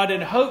God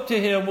and hope to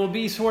Him will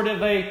be sort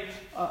of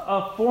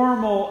a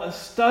formal,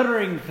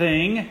 stuttering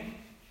thing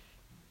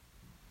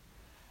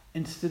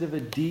instead of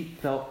a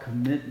deep felt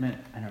commitment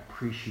and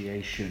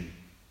appreciation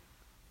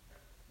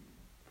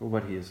for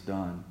what He has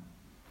done.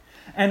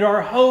 And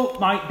our hope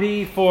might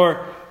be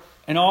for,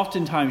 and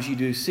oftentimes you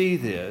do see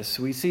this,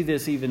 we see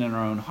this even in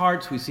our own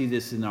hearts, we see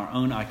this in our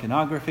own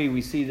iconography,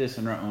 we see this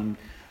in our own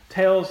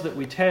tales that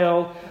we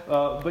tell,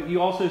 but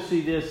you also see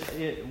this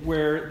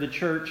where the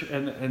church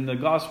and the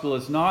gospel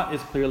is not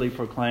as clearly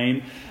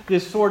proclaimed.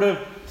 This sort of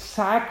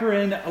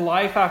saccharine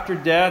life after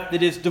death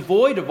that is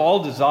devoid of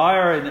all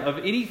desire and of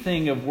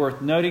anything of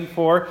worth noting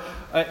for.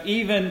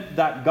 Even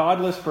that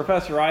godless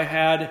professor I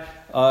had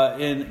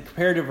in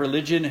comparative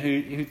religion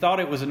who thought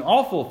it was an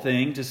awful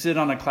thing to sit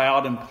on a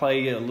cloud and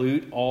play a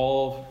lute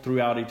all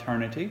throughout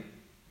eternity.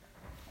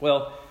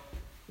 Well,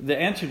 the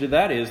answer to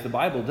that is the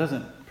Bible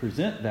doesn't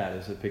present that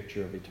as a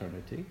picture of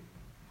eternity.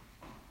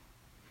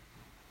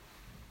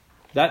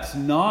 That's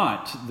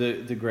not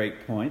the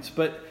great points,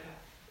 but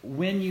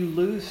when you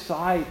lose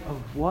sight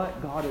of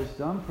what God has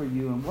done for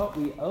you and what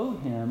we owe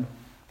Him,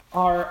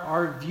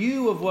 our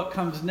view of what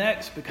comes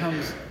next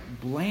becomes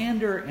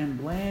blander and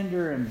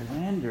blander and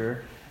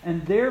blander,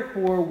 and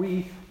therefore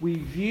we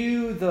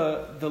view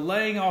the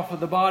laying off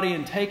of the body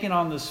and taking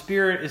on the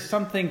Spirit as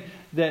something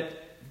that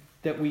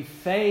we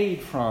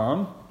fade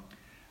from,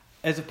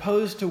 as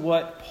opposed to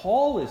what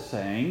Paul is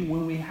saying.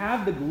 When we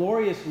have the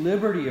glorious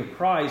liberty of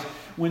Christ,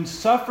 when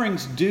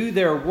sufferings do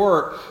their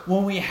work,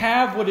 when we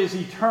have what is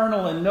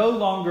eternal and no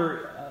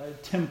longer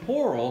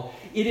temporal,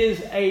 it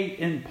is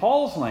in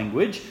Paul's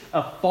language,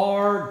 a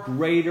far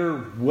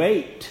greater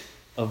weight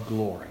of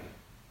glory.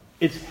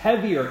 It's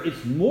heavier,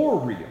 it's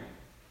more real.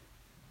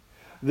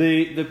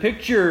 The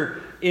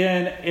picture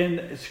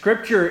in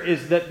Scripture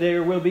is that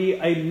there will be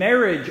a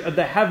marriage of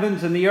the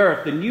heavens and the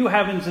earth, the new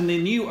heavens and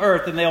the new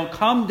earth, and they'll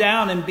come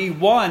down and be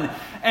one.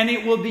 And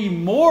it will be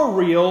more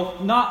real,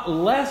 not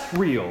less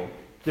real,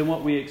 than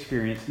what we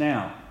experience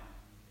now.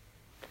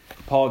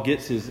 Paul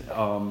gets his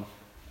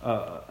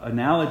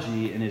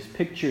analogy and his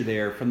picture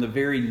there from the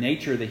very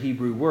nature of the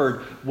Hebrew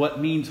word. What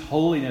means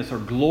holiness or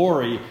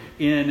glory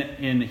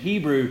in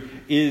Hebrew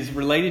is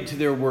related to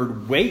their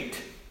word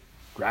weight,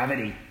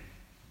 gravity.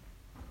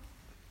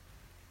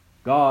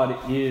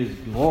 God is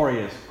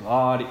glorious.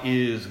 God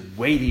is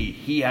weighty.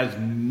 He has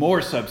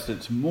more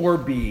substance, more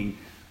being,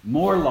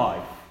 more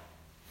life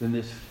than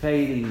this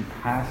fading,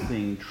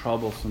 passing,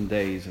 troublesome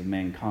days of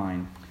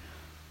mankind.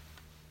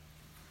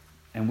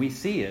 And we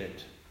see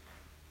it.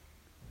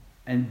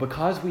 And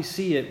because we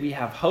see it, we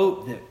have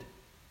hope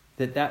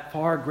that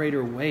far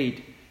greater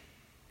weight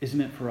is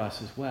meant for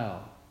us as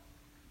well.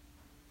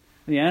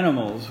 The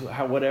animals,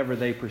 whatever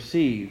they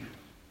perceive,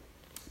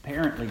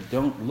 apparently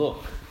don't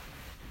look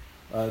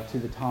to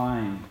the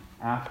time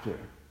after.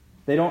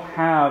 They don't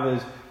have,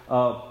 as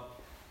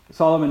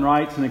Solomon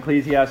writes in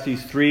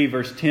Ecclesiastes 3,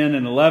 verse 10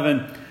 and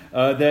 11,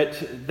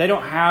 that they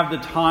don't have the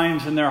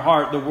times in their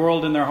heart, the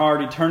world in their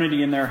heart,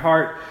 eternity in their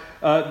heart.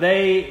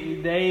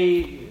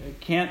 They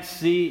can't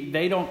see,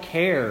 they don't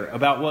care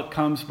about what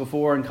comes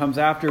before and comes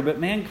after, but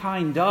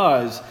mankind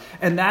does.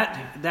 And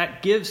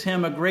that gives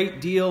him a great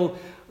deal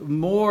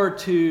more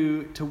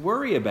to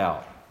worry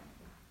about.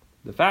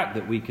 The fact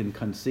that we can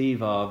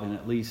conceive of and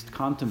at least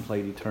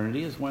contemplate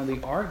eternity is one of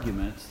the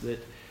arguments that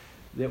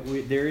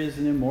there is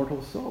an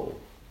immortal soul,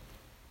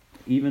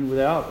 even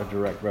without a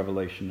direct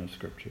revelation of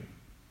Scripture.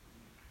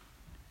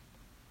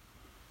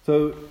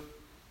 So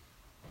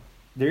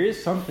there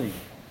is something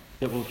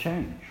that will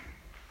change.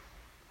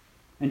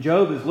 And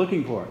Job is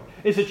looking for it.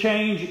 It's a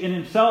change in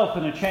himself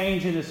and a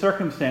change in his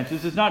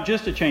circumstances. It's not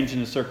just a change in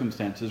his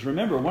circumstances.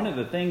 Remember, one of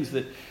the things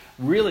that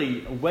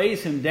really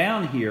weighs him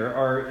down here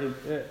or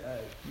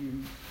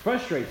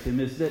frustrates him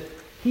is that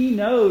he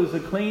knows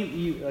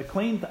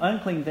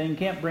unclean thing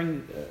can't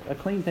bring a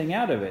clean thing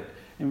out of it.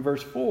 In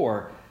verse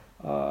 4,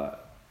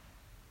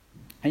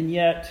 and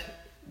yet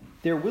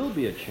there will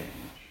be a change.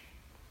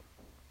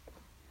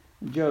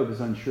 Job is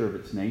unsure of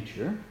its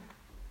nature.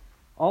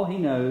 All he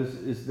knows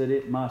is that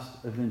it must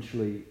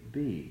eventually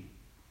be.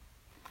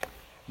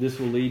 This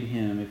will lead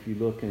him, if you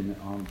look in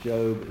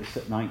Job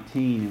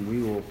 19,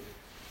 and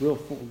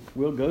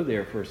we'll go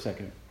there for a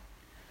second.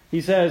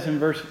 He says in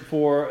verse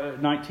 4,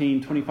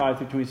 19, 25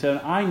 through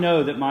 27, I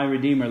know that my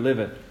Redeemer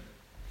liveth.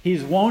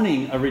 He's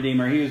wanting a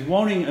Redeemer. He is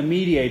wanting a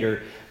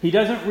mediator. He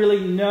doesn't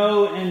really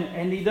know,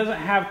 and he doesn't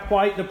have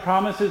quite the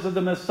promises of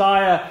the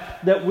Messiah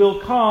that will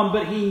come,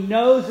 but he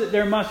knows that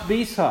there must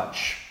be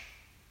such.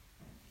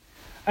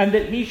 And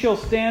that he shall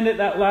stand at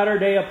that latter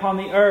day upon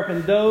the earth.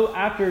 And though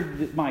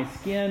after my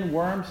skin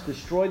worms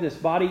destroy this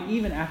body,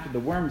 even after the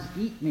worms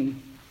eat me,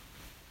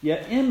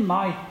 yet in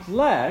my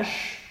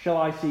flesh shall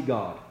I see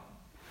God,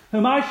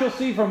 whom I shall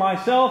see for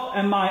myself,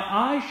 and my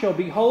eyes shall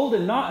behold,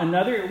 and not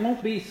another. It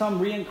won't be some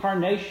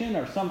reincarnation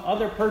or some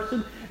other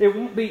person. It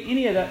won't be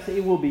any of that.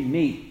 It will be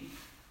me.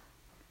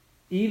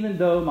 Even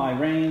though my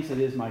reins, that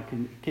is my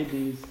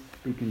kidneys,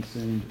 be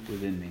consumed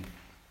within me.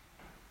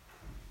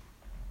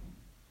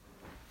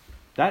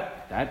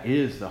 That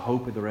is the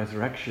hope of the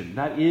resurrection.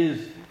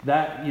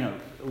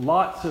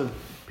 Lots of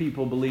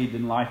people believed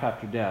in life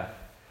after death,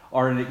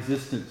 or an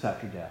existence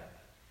after death.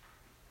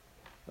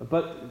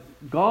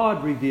 But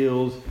God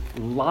reveals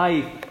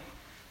life,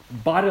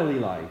 bodily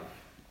life,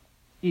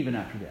 even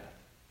after death.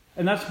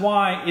 And that's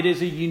why it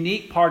is a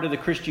unique part of the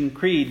Christian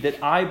creed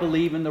that I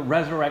believe in the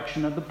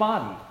resurrection of the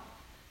body.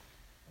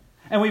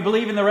 And we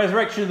believe in the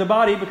resurrection of the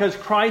body because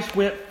Christ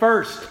went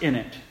first in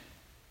it.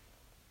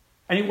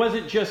 And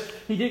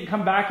he didn't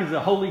come back as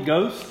the Holy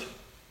Ghost,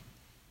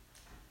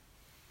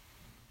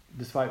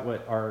 despite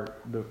what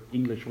the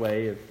English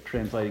way of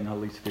translating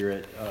Holy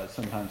Spirit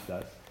sometimes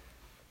does.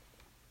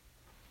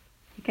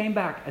 He came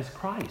back as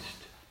Christ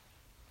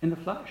in the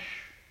flesh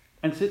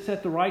and sits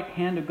at the right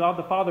hand of God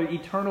the Father,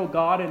 eternal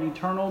God and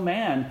eternal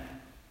man,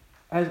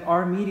 as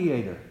our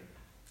mediator.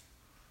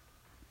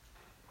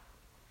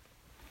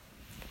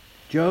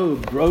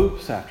 Job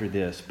gropes after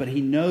this, but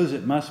he knows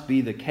it must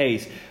be the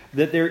case,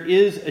 that there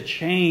is a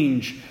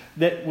change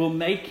that will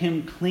make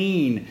him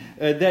clean,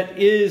 that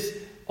is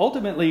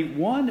ultimately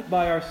won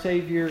by our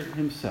Savior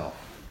himself.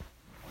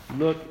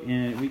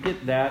 We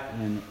get that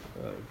in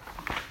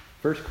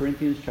 1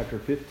 Corinthians chapter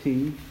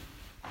 15,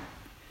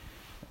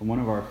 one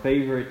of our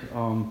favorite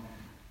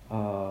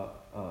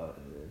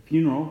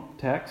funeral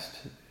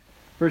texts.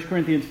 1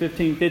 Corinthians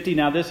 15:50,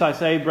 now this I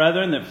say,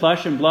 brethren, that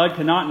flesh and blood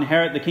cannot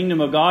inherit the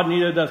kingdom of God,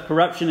 neither doth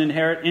corruption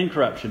inherit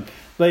incorruption.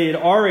 But he had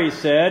already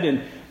said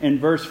in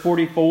verse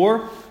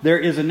 44, there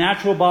is a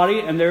natural body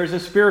and there is a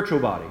spiritual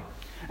body.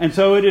 And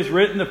so it is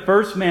written, the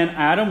first man,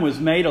 Adam, was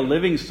made a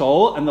living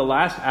soul, and the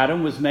last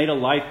Adam was made a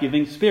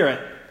life-giving spirit.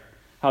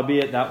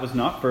 Howbeit that was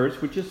not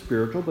first which is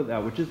spiritual, but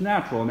that which is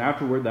natural, and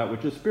afterward that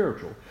which is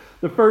spiritual.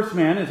 The first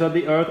man is of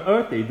the earth,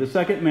 earthy. The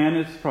second man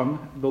is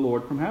from the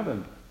Lord from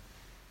heaven.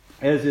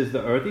 As is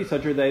the earthy,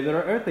 such are they that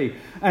are earthy.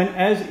 And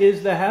as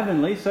is the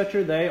heavenly, such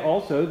are they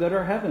also that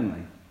are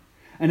heavenly.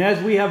 And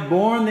as we have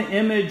borne the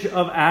image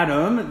of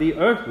Adam, the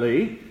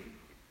earthly,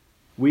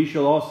 we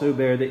shall also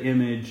bear the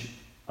image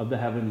of the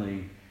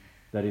heavenly,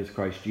 that is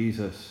Christ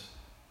Jesus.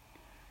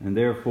 And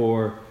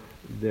therefore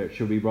there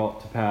shall be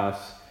brought to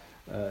pass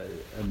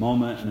a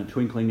moment and a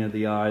twinkling of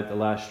the eye at the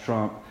last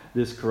trump.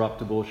 This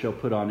corruptible shall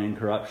put on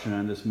incorruption,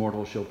 and this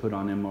mortal shall put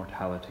on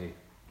immortality.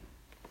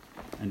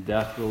 And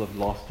death will have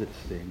lost its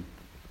sting,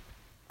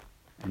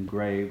 and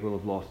grave will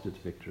have lost its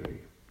victory.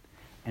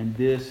 And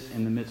this,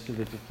 in the midst of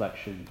its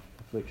affliction,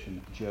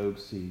 Job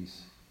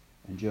sees,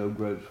 and Job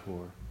gropes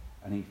for,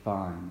 and he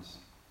finds.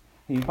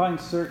 He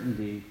finds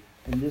certainty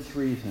in this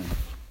reason.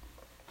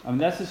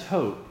 That's his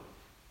hope,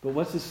 but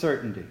what's his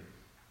certainty?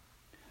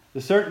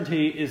 The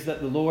certainty is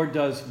that the Lord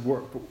does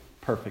work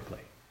perfectly.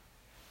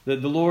 The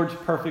Lord's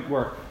perfect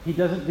work. He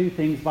doesn't do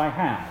things by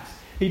halves.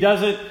 He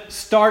doesn't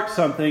start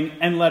something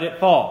and let it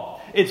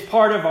fall. It's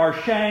part of our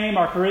shame,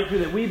 our character,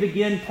 that we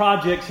begin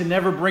projects and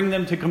never bring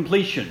them to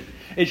completion.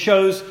 It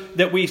shows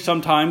that we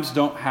sometimes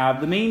don't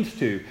have the means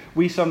to.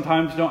 We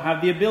sometimes don't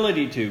have the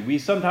ability to. We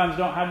sometimes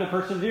don't have the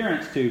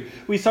perseverance to.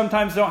 We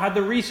sometimes don't have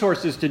the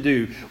resources to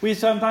do. We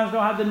sometimes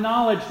don't have the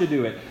knowledge to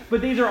do it.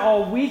 But these are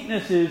all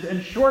weaknesses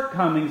and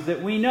shortcomings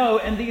that we know,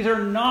 and these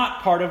are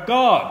not part of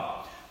God.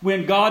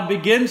 When God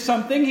begins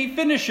something, he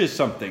finishes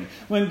something.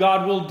 When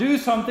God will do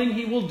something,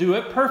 he will do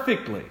it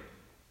perfectly.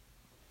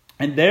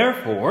 And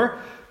therefore,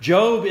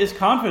 Job is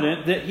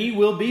confident that he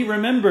will be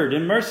remembered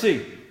in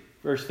mercy.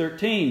 Verse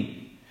 13.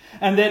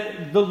 And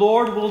that the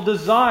Lord will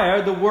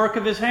desire the work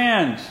of his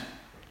hands.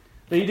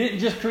 That he didn't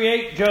just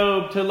create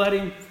Job to let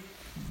him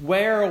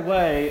wear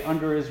away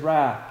under his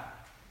wrath.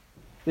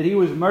 That he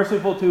was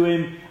merciful to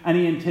him, and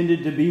he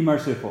intended to be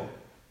merciful.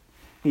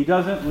 He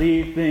doesn't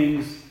leave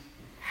things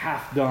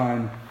half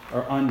done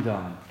or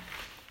undone.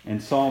 In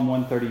Psalm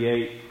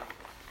 138,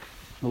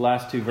 the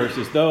last two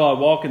verses, though I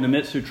walk in the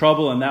midst of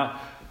trouble, and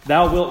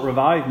thou wilt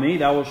revive me,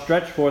 thou wilt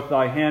stretch forth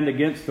thy hand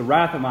against the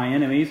wrath of my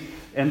enemies,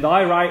 and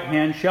thy right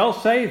hand shall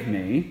save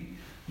me.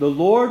 The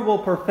Lord will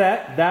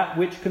perfect that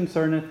which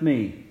concerneth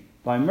me.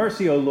 Thy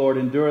mercy, O Lord,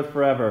 endureth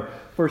forever.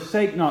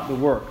 Forsake not the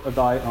work of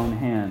thy own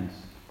hands.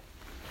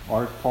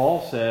 Or as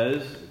Paul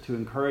says to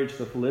encourage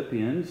the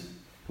Philippians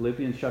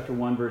chapter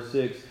 1, verse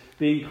 6,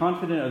 being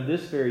confident of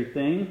this very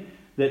thing,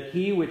 that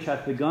he which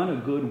hath begun a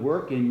good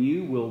work in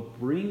you will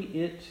bring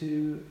it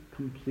to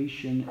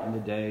completion in the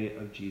day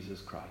of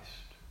Jesus Christ.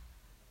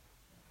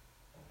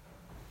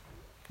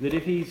 That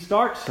if he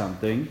starts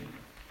something,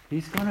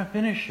 he's going to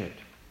finish it.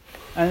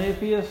 And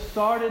if he has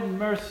started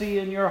mercy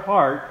in your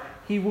heart,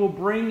 he will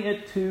bring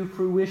it to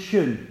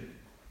fruition.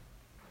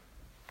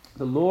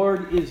 The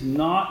Lord is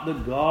not the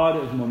God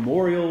of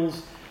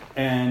memorials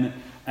and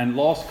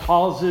lost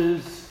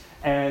causes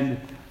and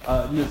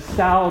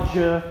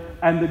nostalgia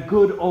and the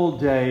good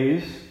old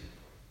days.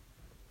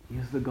 He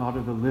is the God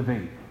of the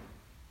living.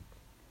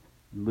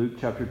 Luke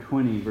chapter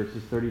 20,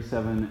 verses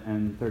 37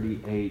 and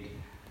 38.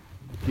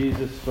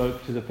 Jesus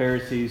spoke to the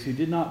Pharisees who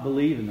did not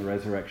believe in the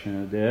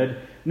resurrection of the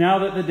dead. Now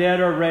that the dead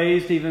are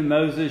raised, even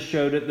Moses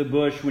showed at the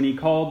bush when he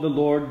called the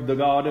Lord the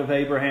God of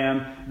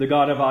Abraham, the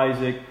God of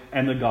Isaac,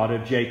 and the God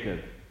of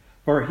Jacob.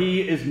 For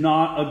he is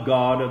not a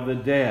God of the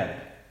dead,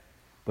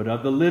 but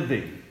of the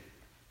living.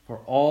 For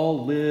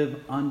all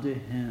live unto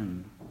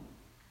him.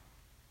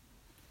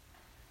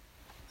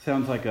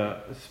 Sounds like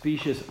a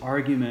specious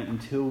argument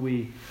until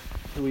we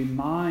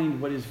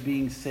mind what is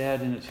being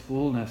said in its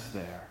fullness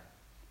there.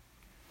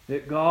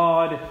 That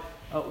God,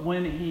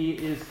 when he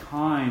is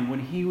kind,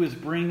 when he was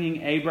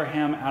bringing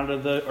Abraham out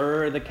of the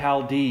Ur of the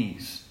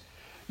Chaldees,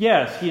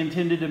 yes, he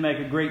intended to make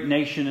a great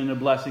nation and a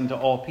blessing to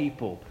all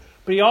people.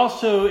 But he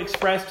also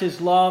expressed his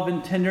love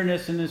and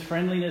tenderness and his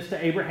friendliness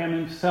to Abraham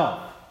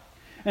himself.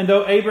 And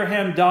though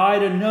Abraham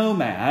died a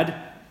nomad,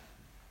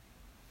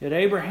 yet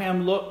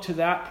Abraham looked to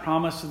that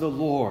promise of the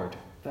Lord,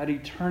 that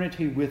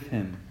eternity with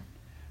him,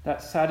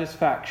 that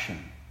satisfaction.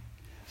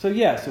 So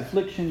yes,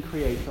 affliction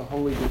creates a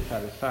holy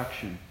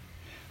dissatisfaction.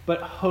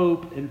 But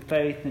hope and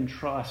faith and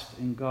trust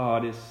in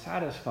God is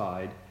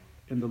satisfied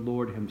in the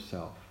Lord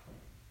himself.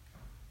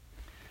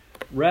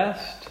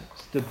 Rest,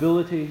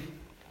 stability,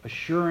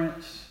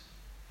 assurance,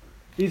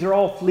 these are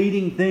all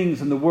fleeting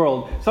things in the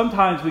world.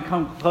 Sometimes we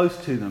come close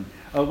to them.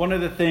 One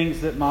of the things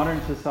that modern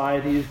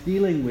society is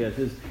dealing with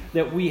is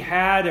that we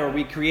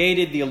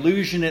created the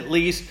illusion at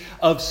least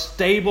of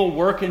stable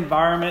work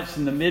environments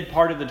in the mid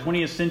part of the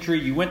 20th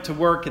century. You went to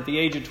work at the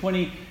age of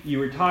 20,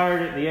 you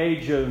retired at the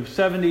age of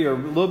 70 or a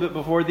little bit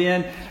before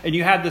then, and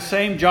you had the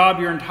same job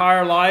your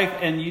entire life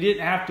and you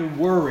didn't have to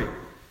worry.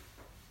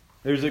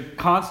 There's a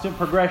constant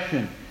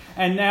progression.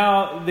 And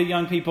now the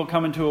young people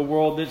come into a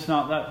world that's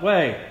not that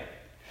way.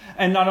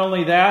 And not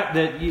only that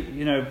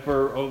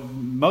for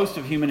most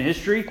of human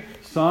history,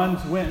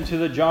 sons went into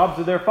the jobs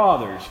of their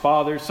fathers.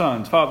 Fathers,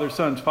 sons, fathers,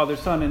 sons, fathers,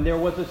 son. And there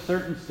was a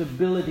certain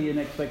stability and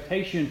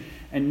expectation.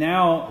 And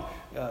now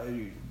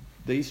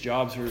these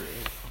jobs are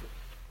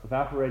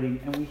evaporating.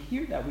 And we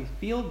hear that. We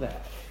feel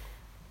that.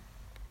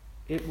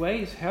 It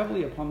weighs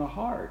heavily upon the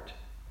heart.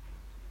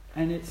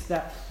 And it's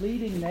that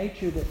fleeting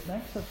nature that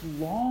makes us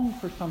long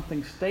for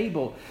something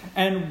stable.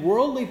 And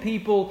worldly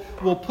people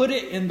will put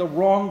it in the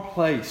wrong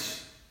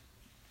place.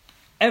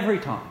 Every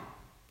time.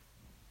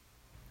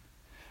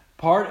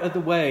 Part of the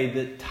way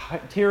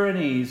that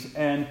tyrannies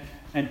and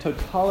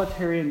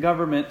totalitarian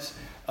governments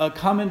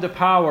come into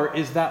power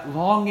is that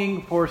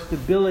longing for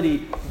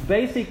stability,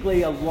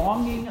 basically a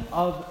longing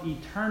of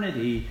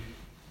eternity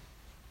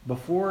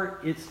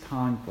before it's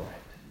time for it.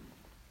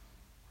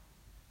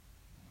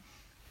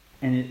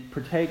 And it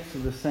partakes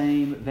of the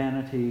same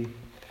vanity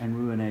and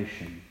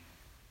ruination.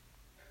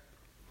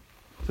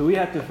 So we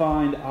have to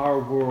find our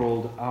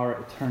world, our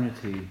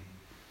eternity,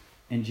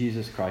 in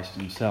Jesus Christ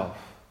himself.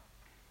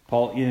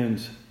 Paul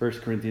ends 1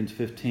 Corinthians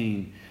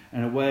 15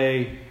 in a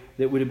way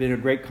that would have been a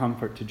great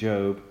comfort to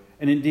Job,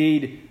 and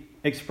indeed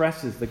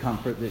expresses the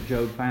comfort that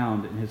Job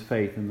found in his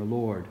faith in the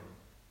Lord.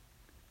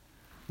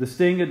 The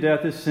sting of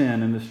death is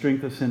sin, and the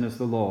strength of sin is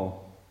the law.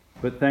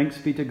 But thanks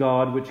be to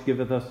God, which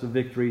giveth us the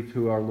victory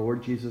through our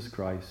Lord Jesus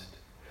Christ.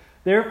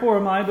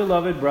 Therefore, my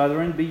beloved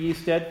brethren, be ye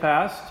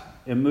steadfast,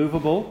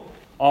 immovable,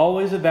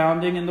 always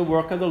abounding in the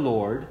work of the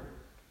Lord,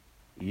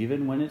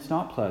 even when it's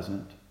not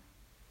pleasant,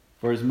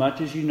 for as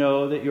much as you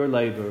know that your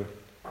labor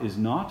is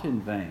not in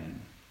vain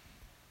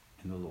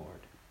in the Lord.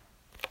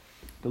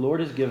 The Lord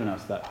has given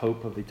us that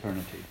hope of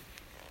eternity,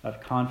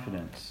 that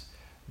confidence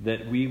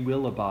that we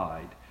will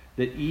abide,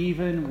 that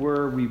even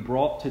were we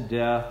brought to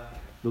death,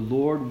 the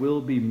Lord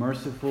will be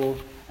merciful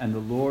and the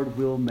Lord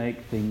will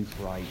make things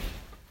right.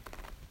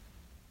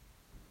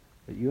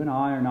 That you and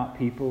I are not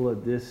people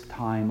of this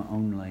time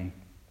only,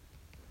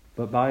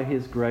 but by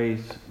his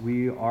grace,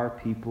 we are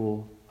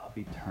people of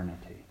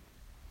eternity.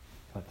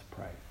 Let's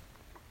pray.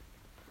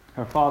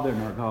 Our Father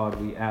and our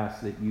God, we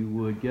ask that you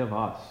would give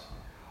us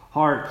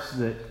hearts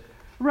that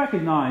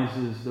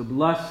recognizes the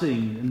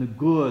blessing and the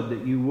good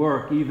that you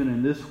work even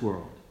in this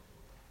world,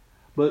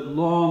 but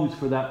longs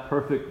for that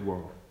perfect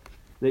world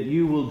that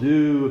you will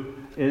do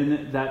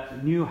in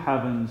that new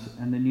heavens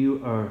and the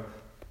new earth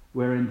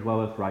wherein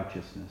dwelleth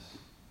righteousness.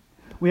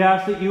 We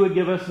ask that you would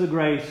give us the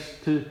grace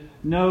to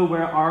know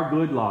where our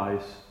good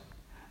lies,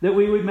 that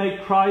we would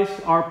make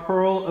Christ our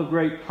pearl of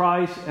great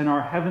price and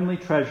our heavenly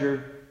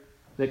treasure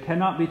that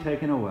cannot be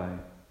taken away,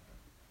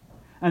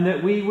 and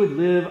that we would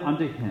live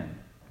unto him.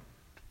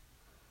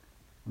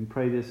 We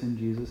pray this in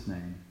Jesus'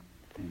 name.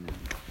 Amen.